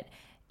say that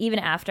even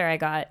after I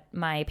got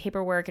my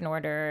paperwork in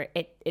order,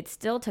 it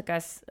still took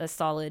us a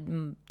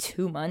solid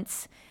 2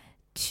 months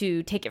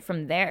to take it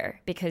from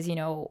there, because,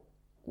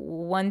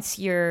 once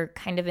you're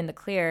kind of in the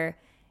clear,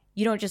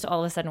 you don't just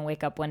all of a sudden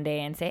wake up one day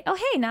and say, oh,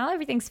 hey, now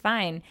everything's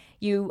fine.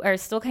 You are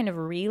still kind of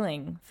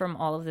reeling from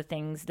all of the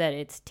things that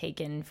it's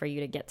taken for you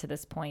to get to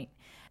this point.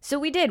 So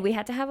we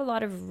had to have a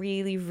lot of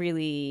really,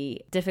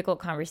 really difficult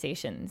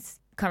conversations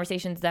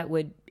that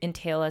would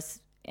entail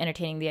us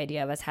entertaining the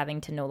idea of us having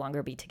to no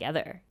longer be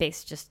together,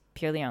 based just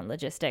purely on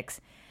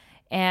logistics.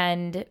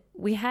 And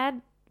we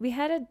had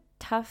a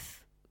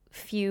tough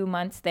few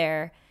months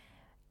there.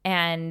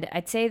 And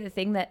I'd say the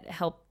thing that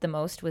helped the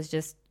most was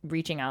just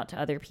reaching out to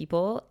other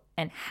people,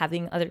 and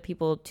having other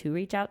people to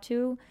reach out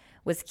to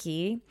was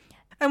key.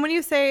 And when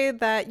you say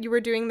that you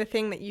were doing the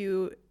thing that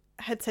you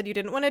had said you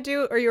didn't want to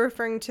do, are you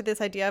referring to this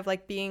idea of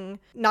like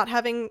not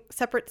having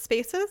separate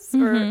spaces?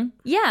 Mm-hmm.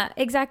 Yeah,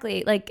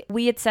 exactly. Like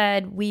we had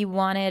said, we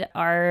wanted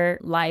our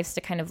lives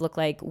to kind of look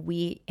like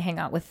we hang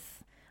out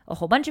with a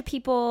whole bunch of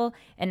people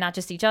and not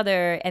just each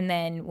other. And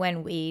then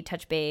when we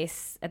touch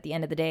base at the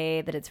end of the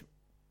day, that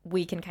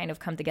we can kind of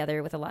come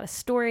together with a lot of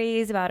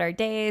stories about our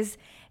days,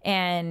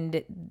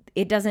 and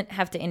it doesn't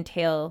have to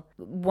entail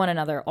one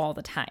another all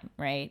the time,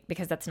 right?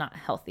 Because that's not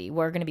healthy.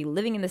 We're going to be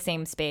living in the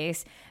same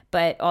space,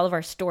 but all of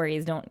our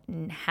stories don't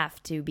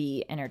have to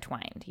be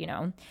intertwined,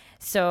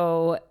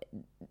 So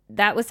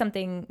that was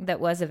something that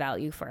was a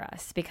value for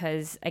us,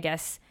 because I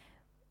guess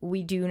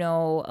we do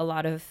know a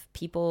lot of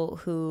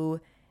people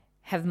who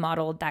have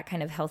modeled that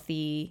kind of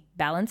healthy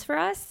balance for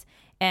us,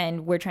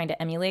 and we're trying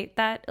to emulate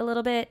that a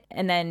little bit.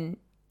 And then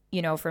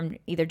from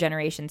either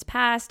generations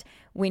past,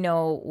 we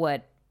know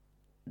what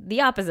the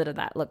opposite of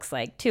that looks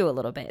like too, a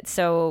little bit.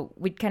 So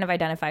we kind of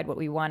identified what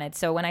we wanted.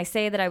 So when I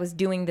say that I was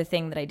doing the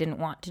thing that I didn't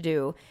want to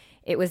do,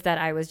 it was that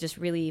I was just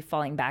really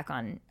falling back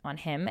on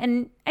him.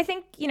 And I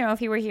think, if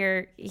he were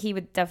here, he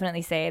would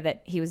definitely say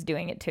that he was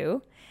doing it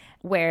too,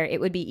 where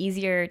it would be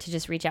easier to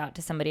just reach out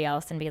to somebody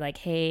else and be like,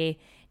 hey,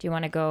 do you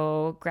want to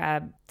go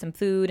grab some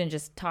food and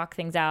just talk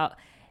things out?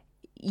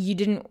 You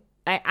didn't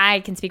I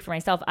can speak for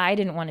myself. I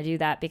didn't want to do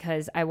that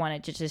because I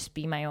wanted to just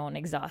be my own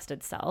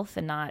exhausted self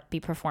and not be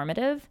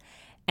performative.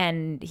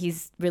 And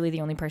he's really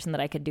the only person that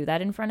I could do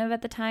that in front of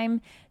at the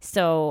time.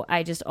 So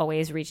I just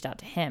always reached out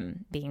to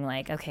him, being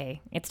like,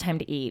 okay, it's time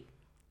to eat.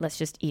 Let's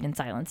just eat in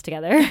silence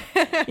together.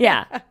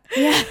 Yeah.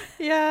 Yeah.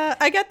 Yeah,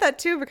 I get that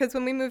too, because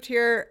when we moved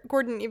here,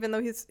 Gordon, even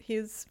though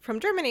he's from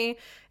Germany,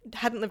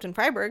 hadn't lived in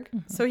Freiburg.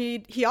 So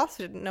he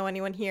also didn't know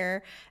anyone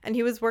here. And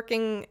he was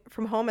working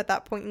from home at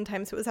that point in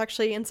time. So it was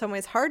actually in some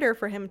ways harder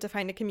for him to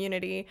find a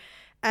community.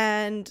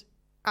 And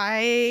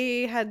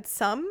I had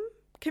some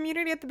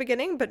community at the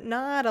beginning, but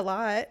not a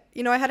lot.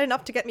 You know, I had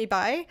enough to get me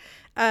by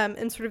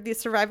in sort of these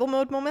survival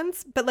mode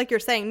moments. But like you're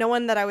saying, no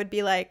one that I would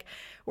be like,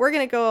 we're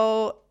going to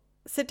go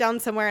sit down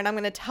somewhere and I'm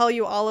going to tell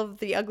you all of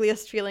the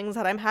ugliest feelings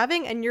that I'm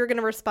having and you're going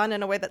to respond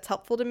in a way that's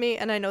helpful to me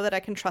and I know that I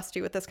can trust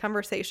you with this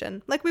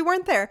conversation. Like, we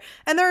weren't there.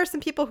 And there are some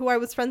people who I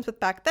was friends with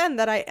back then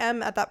that I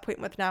am at that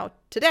point with now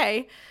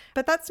today,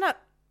 but that's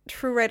not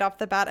true right off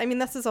the bat. I mean,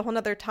 this is a whole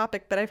nother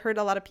topic, but I've heard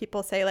a lot of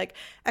people say like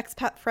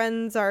expat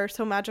friends are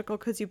so magical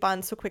because you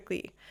bond so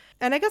quickly.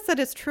 And I guess that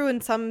is true in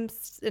some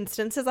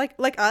instances,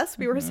 like us,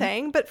 we were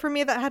saying, but for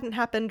me that hadn't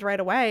happened right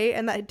away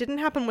and that didn't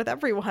happen with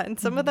everyone.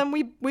 Some of them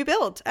we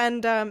built.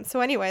 And so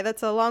anyway,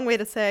 that's a long way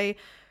to say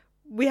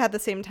we had the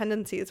same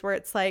tendencies where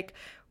it's like,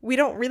 we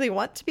don't really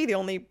want to be the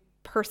only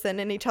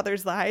person in each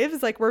other's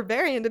lives. Like, we're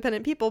very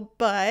independent people,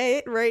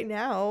 but right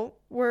now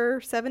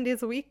we're 7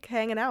 days a week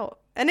hanging out.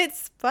 And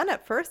it's fun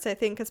at first, I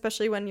think,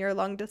 especially when you're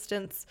long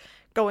distance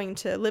going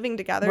to living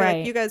together. Right.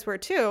 Like you guys were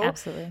too.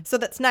 Absolutely. So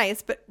that's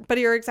nice. But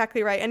you're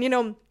exactly right. And, you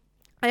know,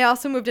 I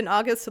also moved in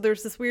August, so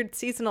there's this weird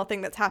seasonal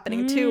thing that's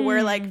happening too,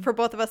 where like for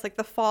both of us, like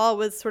the fall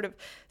was sort of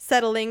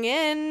settling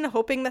in,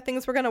 hoping that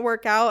things were going to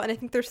work out. And I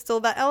think there's still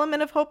that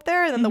element of hope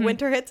there. And then the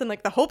winter hits and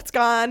like the hope's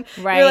gone.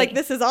 Right. You're like,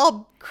 this is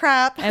all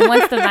crap. And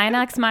once the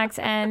Weihnachtsmarkts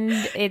end,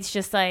 it's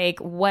just like,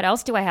 what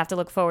else do I have to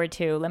look forward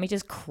to? Let me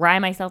just cry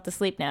myself to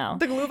sleep now.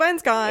 The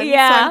Glühwein's gone.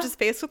 Yeah. So I'm just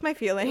faced with my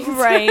feelings.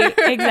 Right.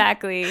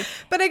 Exactly.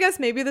 But I guess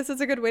maybe this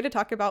is a good way to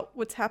talk about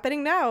what's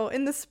happening now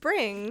in the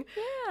spring.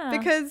 Yeah.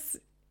 Because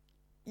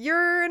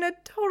you're in a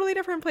totally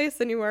different place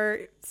than you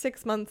were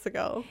 6 months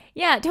ago.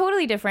 Yeah,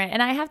 totally different.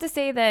 And I have to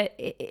say that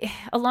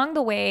along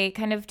the way,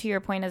 kind of to your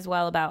point as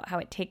well about how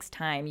it takes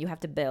time, you have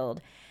to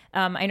build.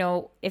 I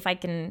know if I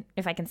can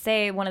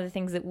say, one of the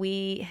things that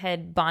we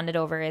had bonded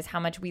over is how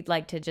much we'd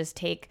like to just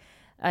take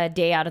a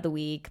day out of the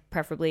week,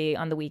 preferably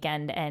on the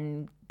weekend,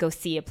 and go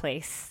see a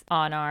place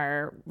on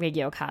our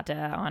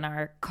Regiokarte, on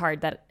our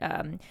card that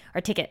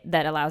our ticket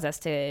that allows us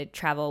to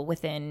travel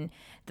within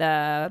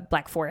the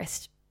Black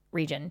Forest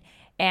region.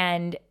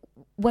 And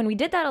when we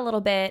did that a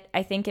little bit,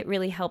 I think it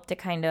really helped to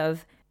kind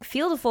of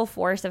feel the full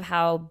force of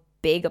how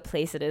big a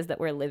place it is that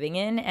we're living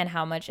in and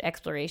how much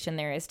exploration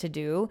there is to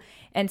do.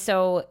 And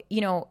so,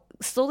 you know,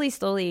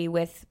 slowly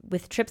with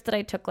trips that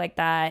I took like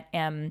that,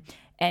 and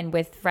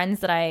with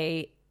friends that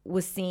I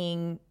was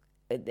seeing,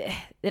 that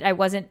it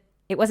wasn't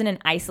an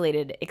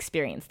isolated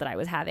experience that I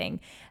was having.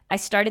 I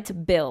started to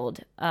build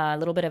a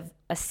little bit of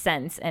a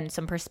sense and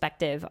some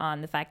perspective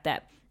on the fact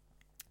that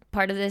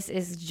part of this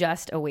is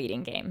just a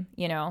waiting game,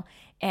 you know,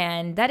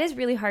 and that is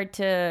really hard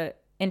to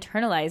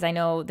internalize. I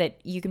know that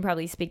you can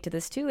probably speak to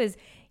this too, is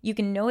you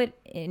can know it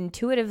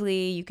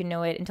intuitively, you can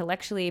know it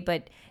intellectually,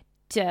 but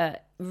to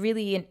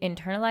really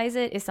internalize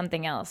it is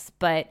something else.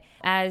 But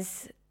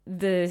as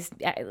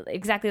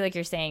exactly like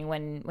you're saying,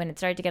 when it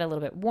started to get a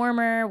little bit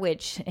warmer,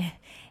 which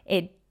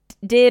it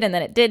did, and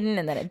then it didn't,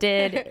 and then it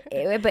did,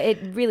 but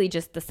it really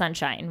just the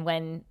sunshine,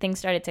 when things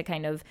started to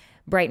kind of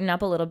brighten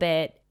up a little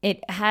bit,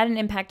 it had an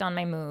impact on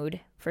my mood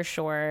for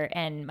sure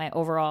and my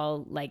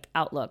overall like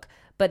outlook.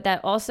 But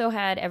that also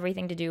had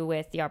everything to do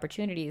with the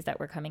opportunities that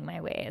were coming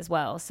my way as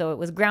well. So it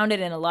was grounded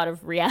in a lot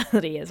of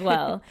reality as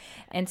well.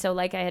 And so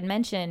like I had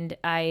mentioned,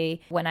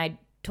 when I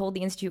told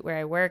the institute where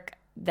I work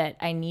that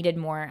I needed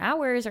more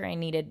hours or I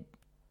needed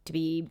to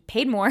be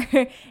paid more,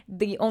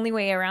 the only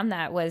way around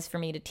that was for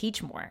me to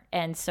teach more.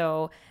 And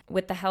so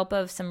with the help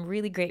of some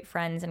really great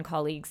friends and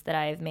colleagues that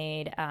I've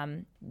made,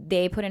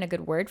 they put in a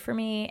good word for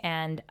me,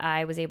 and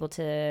I was able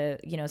to,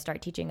 you know,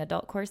 start teaching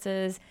adult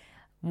courses,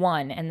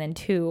 1 and then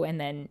 2, and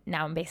then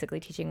now I'm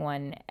basically teaching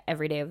 1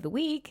 every day of the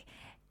week.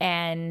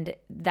 And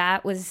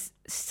that was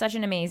such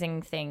an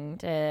amazing thing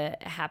to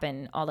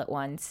happen all at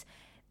once,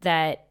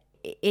 that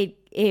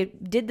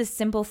it did the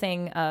simple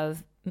thing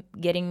of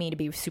getting me to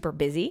be super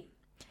busy,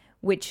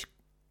 which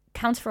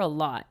counts for a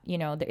lot. You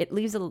know, it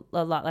leaves a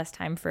lot less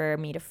time for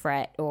me to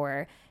fret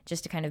or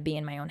just to kind of be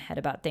in my own head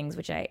about things,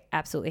 which I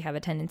absolutely have a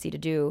tendency to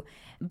do.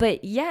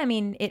 But yeah, I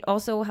mean, it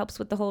also helps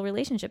with the whole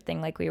relationship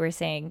thing, like we were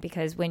saying,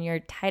 because when you're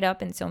tied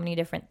up in so many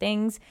different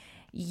things,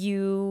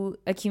 you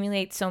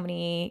accumulate so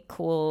many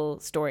cool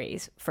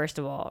stories, first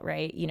of all,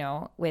 right? You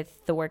know,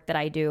 with the work that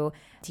I do,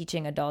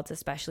 teaching adults,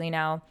 especially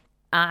now,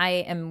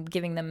 I am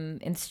giving them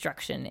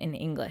instruction in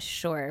English,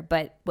 sure.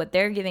 But what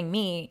they're giving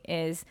me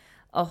is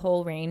a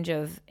whole range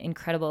of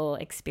incredible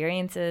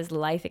experiences,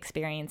 life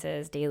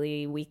experiences,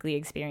 daily, weekly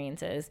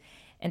experiences.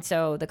 And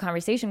so the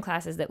conversation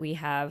classes that we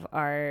have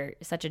are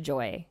such a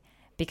joy,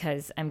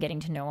 because I'm getting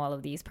to know all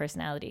of these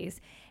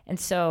personalities. And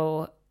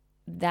so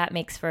that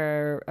makes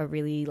for a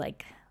really,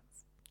 like,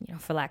 you know,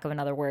 for lack of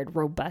another word,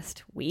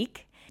 robust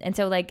week. And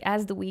so, like,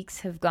 as the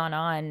weeks have gone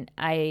on,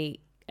 I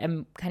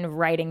am kind of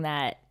riding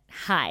that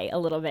high a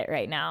little bit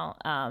right now,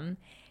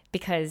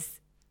 because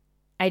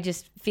I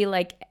just feel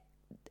like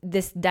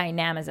this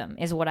dynamism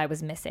is what I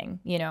was missing,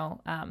 you know,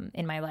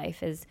 in my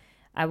life. Is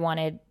I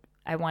wanted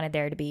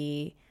there to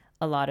be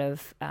a lot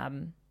of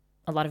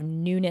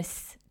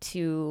newness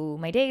to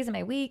my days and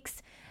my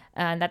weeks.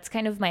 And that's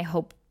kind of my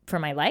hope for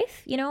my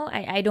life. You know,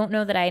 I don't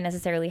know that I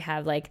necessarily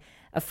have like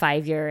a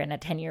 5-year and a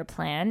 10-year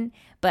plan,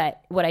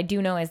 but what I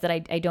do know is that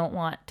I don't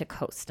want to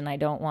coast, and I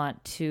don't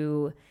want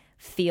to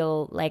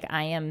feel like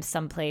I am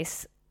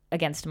someplace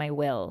against my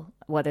will,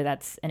 whether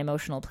that's an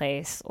emotional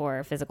place or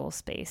a physical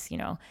space, you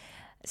know.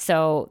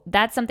 So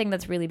that's something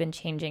that's really been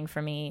changing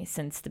for me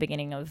since the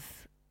beginning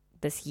of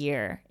this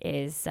year,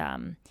 is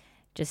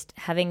just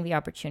having the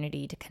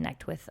opportunity to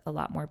connect with a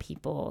lot more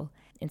people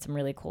in some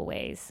really cool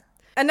ways.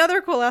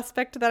 Another cool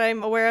aspect that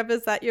I'm aware of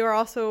is that you are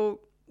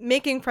also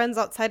making friends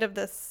outside of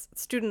this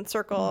student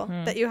circle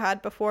that you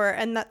had before.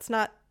 And that's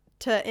not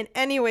to in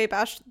any way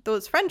bash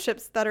those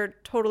friendships that are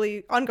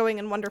totally ongoing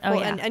and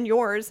wonderful, and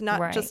yours,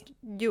 not just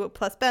you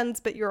plus Ben's,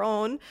 but your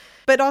own,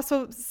 but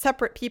also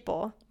separate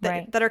people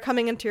that are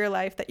coming into your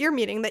life that you're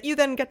meeting, that you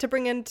then get to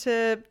bring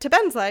into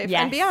Ben's life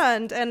and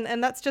beyond.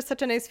 And that's just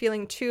such a nice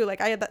feeling too.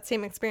 Like I had that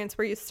same experience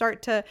where you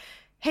start to,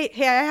 hey,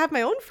 I have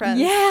my own friends.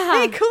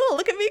 Yeah. Hey, cool.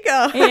 Look at me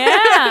go.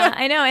 Yeah,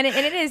 I know. And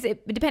it is,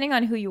 depending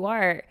on who you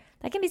are,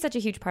 that can be such a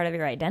huge part of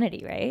your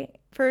identity, right?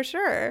 For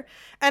sure.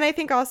 And I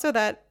think also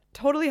that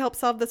totally helps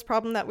solve this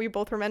problem that we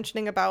both were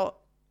mentioning about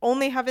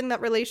only having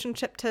that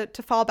relationship to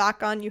fall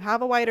back on. You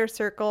have a wider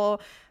circle,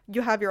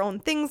 you have your own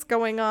things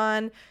going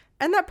on,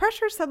 and that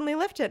pressure suddenly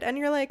lifted. And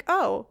you're like,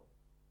 oh,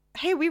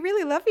 hey, we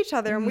really love each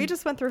other, and we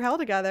just went through hell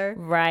together.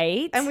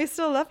 Right. And we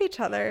still love each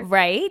other.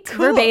 Right.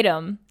 Cool.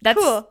 Verbatim. That's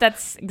cool.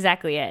 That's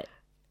exactly it.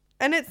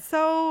 And it's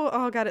so,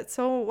 oh God, it's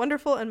so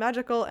wonderful and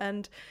magical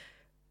and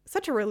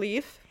such a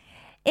relief.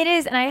 It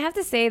is. And I have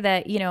to say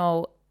that, you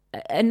know,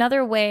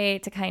 another way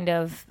to kind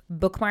of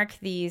bookmark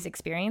these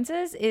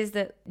experiences is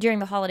that during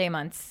the holiday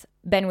months,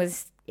 Ben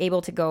was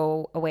able to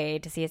go away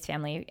to see his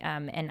family,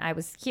 and I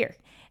was here.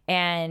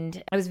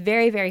 And I was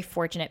very, very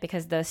fortunate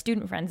because the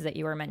student friends that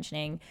you were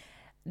mentioning,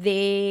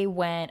 they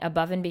went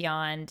above and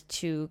beyond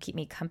to keep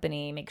me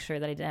company, make sure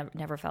that I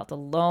never felt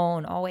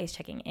alone, always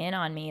checking in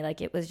on me.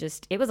 Like it was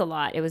a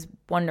lot. It was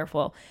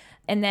wonderful.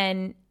 And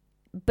then,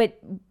 but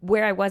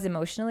where I was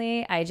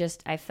emotionally,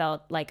 I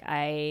felt like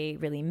I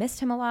really missed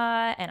him a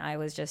lot. And I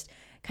was just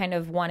kind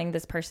of wanting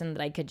this person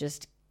that I could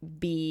just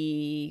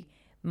be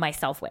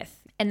myself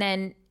with. And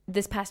then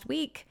this past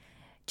week,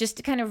 just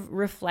to kind of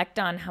reflect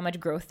on how much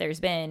growth there's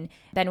been,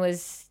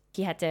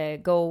 he had to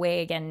go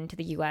away again to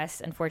the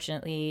U.S.,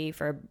 unfortunately,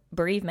 for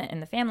bereavement in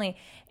the family.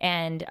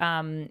 And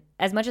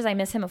as much as I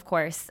miss him, of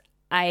course,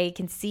 I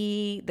can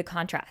see the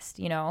contrast.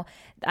 You know,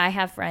 I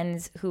have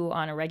friends who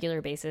on a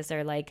regular basis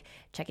are like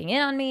checking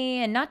in on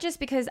me, and not just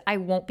because I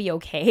won't be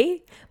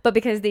okay, but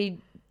because they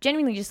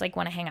genuinely just like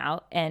want to hang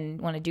out and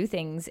want to do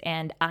things.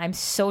 And I'm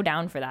so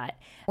down for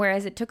that.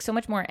 Whereas it took so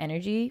much more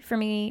energy for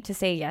me to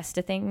say yes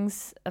to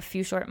things a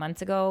few short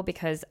months ago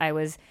because I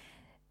was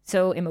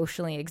so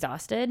emotionally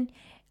exhausted.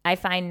 I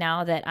find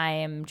now that I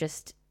am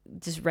just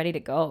ready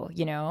to go,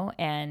 you know,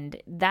 and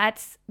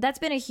that's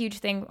been a huge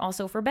thing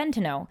also for Ben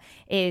to know,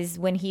 is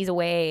when he's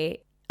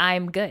away,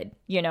 I'm good,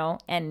 you know,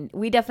 and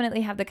we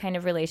definitely have the kind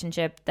of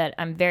relationship that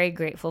I'm very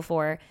grateful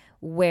for,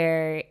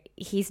 where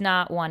he's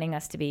not wanting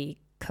us to be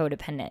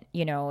codependent.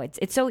 You know,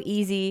 it's so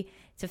easy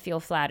to feel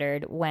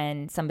flattered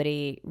when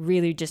somebody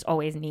really just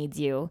always needs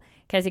you,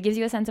 because it gives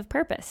you a sense of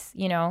purpose,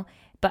 you know.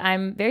 But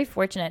I'm very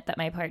fortunate that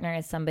my partner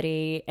is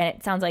somebody, and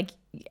it sounds like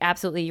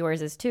absolutely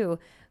yours is too,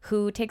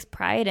 who takes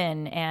pride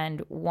in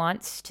and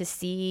wants to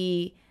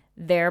see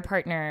their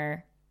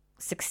partner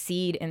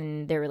succeed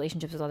in their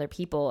relationships with other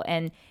people,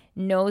 and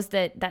knows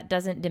that that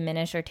doesn't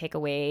diminish or take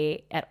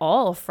away at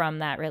all from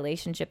that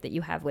relationship that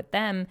you have with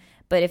them,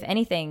 but if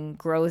anything,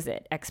 grows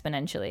it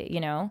exponentially, you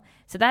know?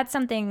 So that's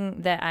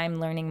something that I'm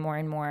learning more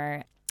and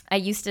more. I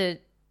used to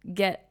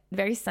get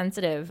very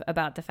sensitive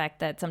about the fact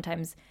that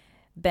sometimes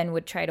Ben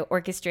would try to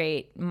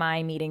orchestrate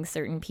my meeting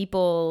certain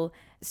people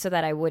so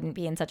that I wouldn't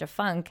be in such a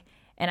funk.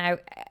 And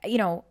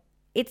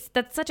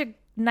that's such a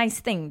nice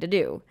thing to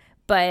do.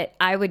 But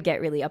I would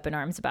get really up in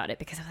arms about it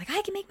because I was like,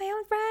 I can make my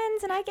own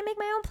friends and I can make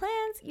my own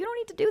plans. You don't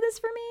need to do this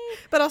for me.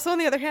 But also on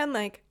the other hand,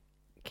 like,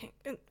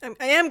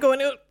 I am going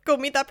to go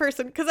meet that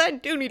person because I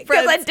do need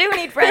friends. Because I do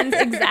need friends,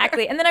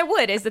 exactly. And then I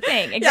would, is the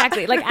thing,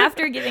 exactly. Yeah. Like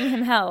after giving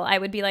him hell, I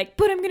would be like,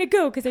 but I'm going to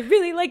go because I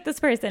really like this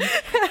person.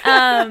 But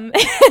I'm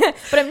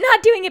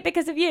not doing it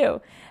because of you.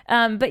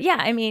 But yeah,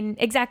 I mean,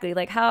 exactly.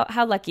 Like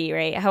how lucky,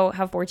 right?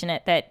 How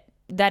fortunate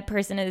that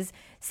person is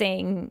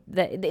saying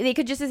that they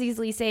could just as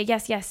easily say,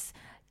 yes,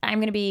 I'm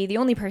going to be the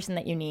only person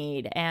that you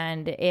need.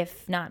 And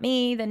if not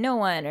me, then no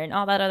one, and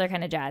all that other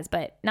kind of jazz,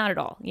 but not at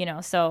all, you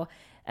know? So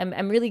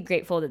I'm really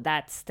grateful that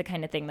that's the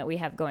kind of thing that we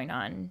have going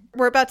on.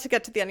 We're about to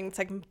get to the ending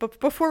segment, but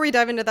before we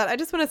dive into that, I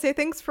just want to say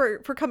thanks for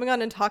coming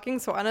on and talking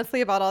so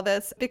honestly about all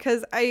this,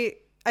 because I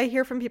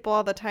hear from people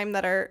all the time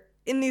that are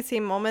in these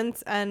same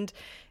moments, and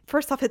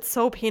first off, it's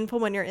so painful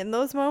when you're in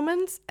those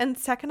moments, and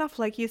second off,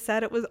 like you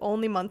said, it was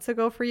only months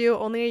ago for you,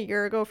 only a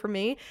year ago for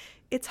me.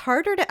 It's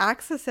harder to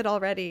access it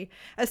already.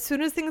 As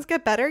soon as things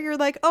get better, you're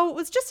like, oh, it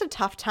was just a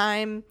tough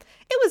time.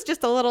 It was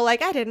just a little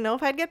like, I didn't know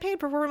if I'd get paid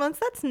for 4 months.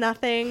 That's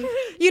nothing.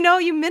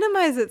 You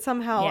minimize it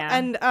somehow. Yeah.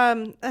 And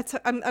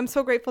I'm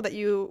so grateful that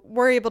you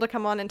were able to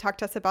come on and talk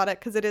to us about it,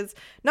 because it is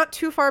not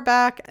too far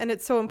back, and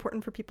it's so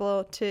important for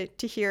people to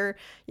hear,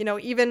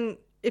 even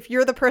if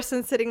you're the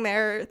person sitting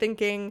there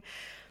thinking,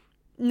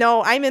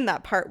 no, I'm in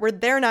that part where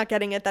they're not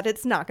getting it, that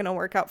it's not going to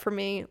work out for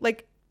me.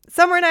 Like,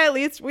 Samar and I, at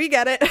least, we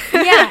get it.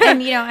 Yeah.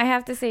 And, I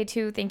have to say,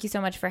 too, thank you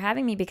so much for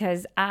having me,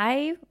 because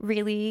I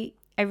really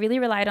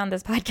relied on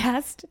this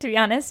podcast, to be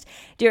honest,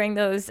 during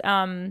those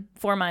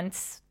 4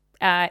 months.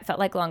 It felt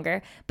like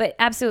longer, but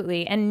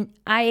absolutely. And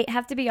I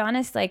have to be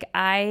honest, like,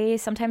 I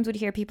sometimes would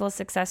hear people's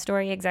success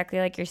story exactly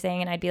like you're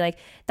saying, and I'd be like,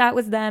 that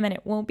was them and it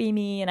won't be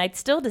me. And I'd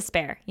still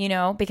despair,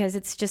 because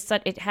it's just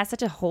it has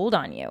such a hold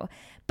on you.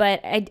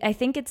 But I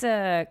think it's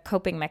a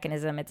coping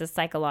mechanism. It's a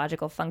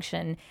psychological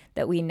function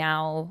that we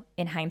now,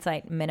 in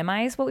hindsight,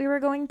 minimize what we were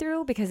going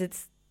through, because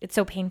it's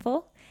so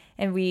painful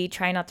and we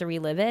try not to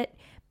relive it.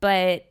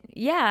 But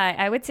yeah,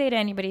 I would say to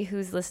anybody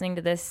who's listening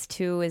to this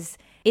too,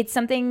 it's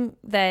something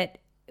that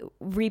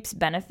reaps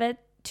benefit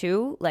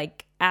too.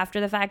 Like,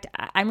 after the fact,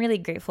 I'm really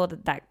grateful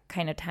that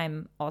kind of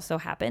time also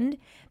happened,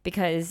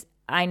 because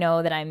I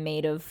know that I'm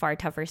made of far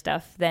tougher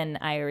stuff than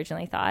I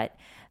originally thought.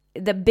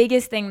 The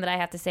biggest thing that I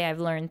have to say I've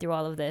learned through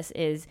all of this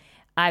is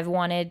I've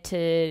wanted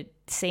to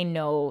say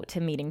no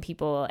to meeting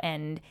people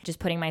and just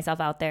putting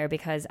myself out there,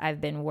 because I've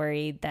been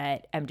worried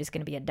that I'm just going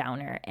to be a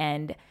downer.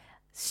 And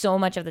so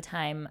much of the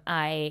time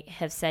I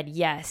have said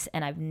yes,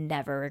 and I've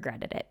never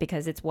regretted it,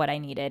 because it's what I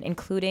needed,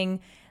 including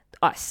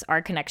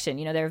our connection.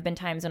 There have been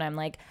times when I'm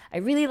like, I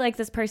really like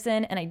this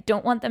person, and I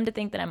don't want them to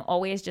think that I'm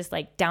always just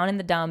like down in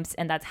the dumps,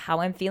 and that's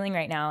how I'm feeling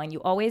right now. And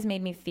you always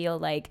made me feel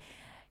like,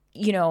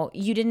 you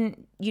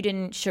didn't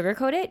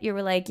sugarcoat it. You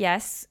were like,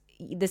 yes,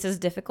 this is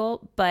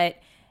difficult, but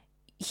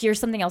here's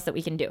something else that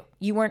we can do.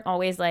 You weren't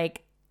always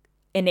like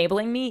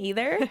enabling me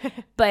either,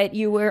 but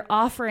you were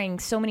offering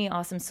so many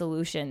awesome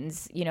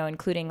solutions,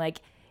 including like,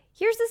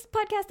 here's this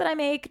podcast that I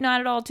make,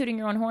 not at all tooting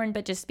your own horn,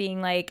 but just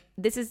being like,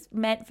 this is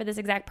meant for this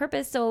exact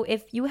purpose. So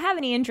if you have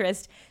any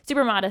interest,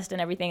 super modest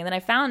and everything. And then I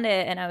found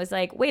it and I was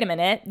like, wait a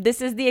minute,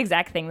 this is the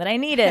exact thing that I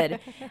needed.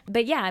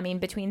 But yeah, I mean,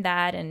 between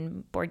that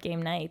and board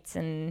game nights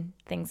and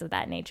things of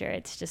that nature,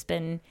 it's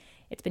been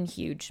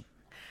huge.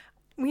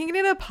 We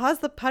need to pause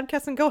the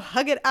podcast and go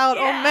hug it out.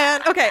 Yeah. Oh,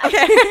 man. Okay.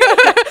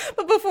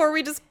 But before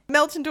we just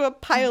melt into a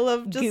pile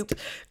of just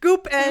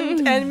goop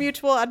and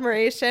mutual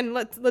admiration,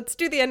 let's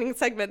do the ending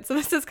segment. So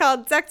this is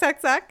called Zack,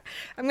 Zack, Zack.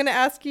 I'm going to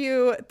ask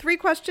you 3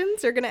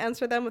 questions. You're going to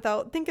answer them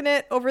without thinking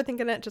it,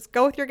 overthinking it. Just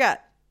go with your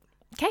gut.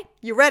 Okay.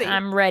 You ready?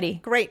 I'm ready.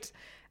 Great.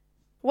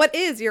 What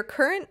is your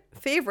current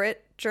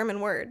favorite German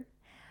word?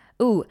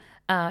 Ooh,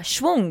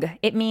 Schwung.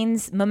 It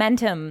means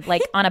momentum,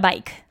 like on a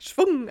bike.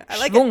 Schwung. I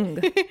like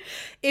it.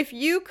 If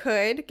you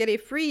could get a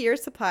free year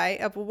supply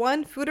of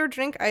one food or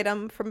drink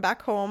item from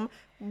back home,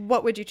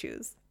 what would you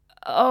choose?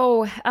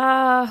 Everything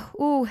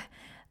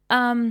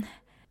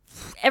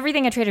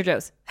at Trader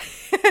Joe's.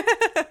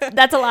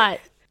 That's a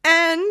lot.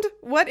 And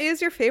what is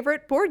your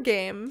favorite board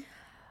game?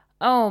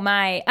 Oh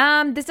my.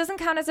 This doesn't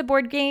count as a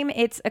board game.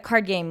 It's a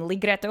card game.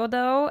 Ligretto,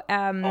 though.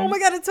 Oh my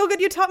God, it's so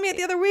good. You taught me it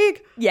the other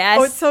week. Yes.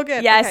 Oh, it's so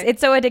good. Yes, okay.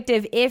 It's so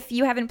addictive. If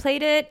you haven't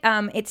played it,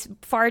 it's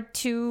far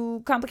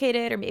too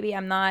complicated, or maybe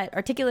I'm not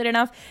articulate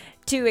enough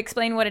to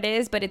explain what it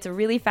is, but it's a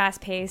really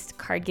fast-paced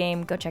card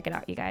game. Go check it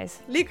out, you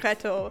guys.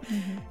 Ligretto.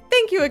 Mm-hmm.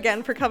 Thank you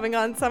again for coming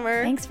on,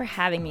 Samar. Thanks for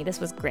having me. This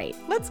was great.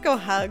 Let's go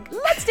hug.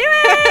 Let's do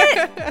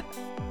it!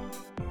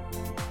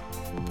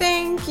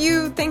 Thank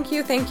you,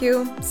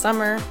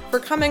 Samar, for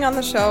coming on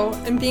the show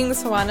and being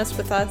so honest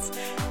with us.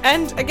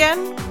 And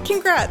again,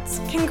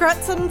 congrats.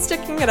 Congrats on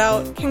sticking it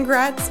out.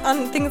 Congrats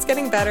on things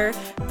getting better.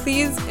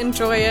 Please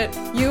enjoy it.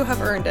 You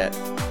have earned it.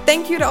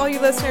 Thank you to all you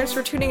listeners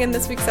for tuning in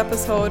this week's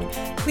episode.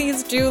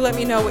 Please do let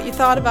me know what you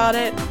thought about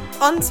it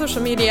on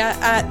social media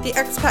at the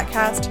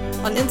Expatcast,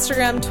 on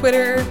Instagram,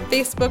 Twitter,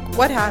 Facebook,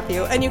 what have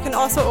you. And you can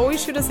also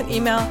always shoot us an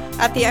email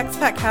at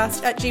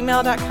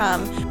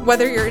theexpatcast@gmail.com.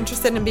 Whether you're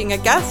interested in being a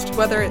guest,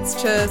 whether it's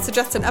to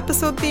suggest an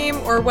episode theme,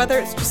 or whether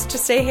it's just to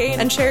say hey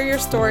and share your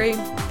story,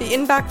 the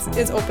inbox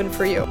is open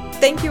for you.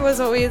 Thank you, as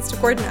always, to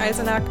Gordon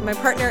Eisenach, my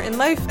partner in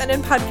life and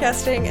in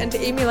podcasting, and to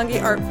Amy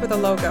Lungi Art for the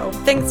logo.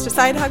 Thanks to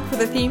Sidehug for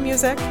the theme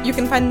music. You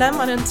can find them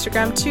on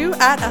Instagram too,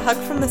 at A Hug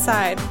From The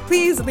Side.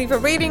 Please leave a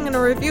rating and a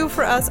review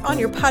for us on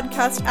your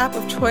podcast app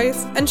of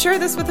choice, and share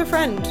this with a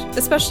friend,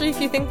 especially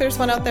if you think there's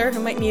one out there who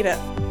might need it.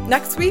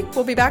 Next week,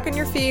 we'll be back in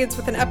your feeds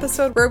with an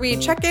episode where we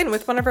check in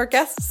with one of our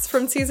guests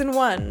from season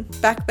 1.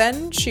 Back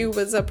then, she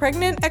was a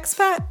pregnant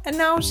expat, and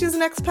now she's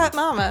an expat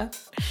mama.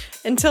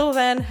 Until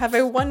then, have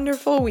a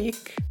wonderful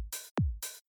week.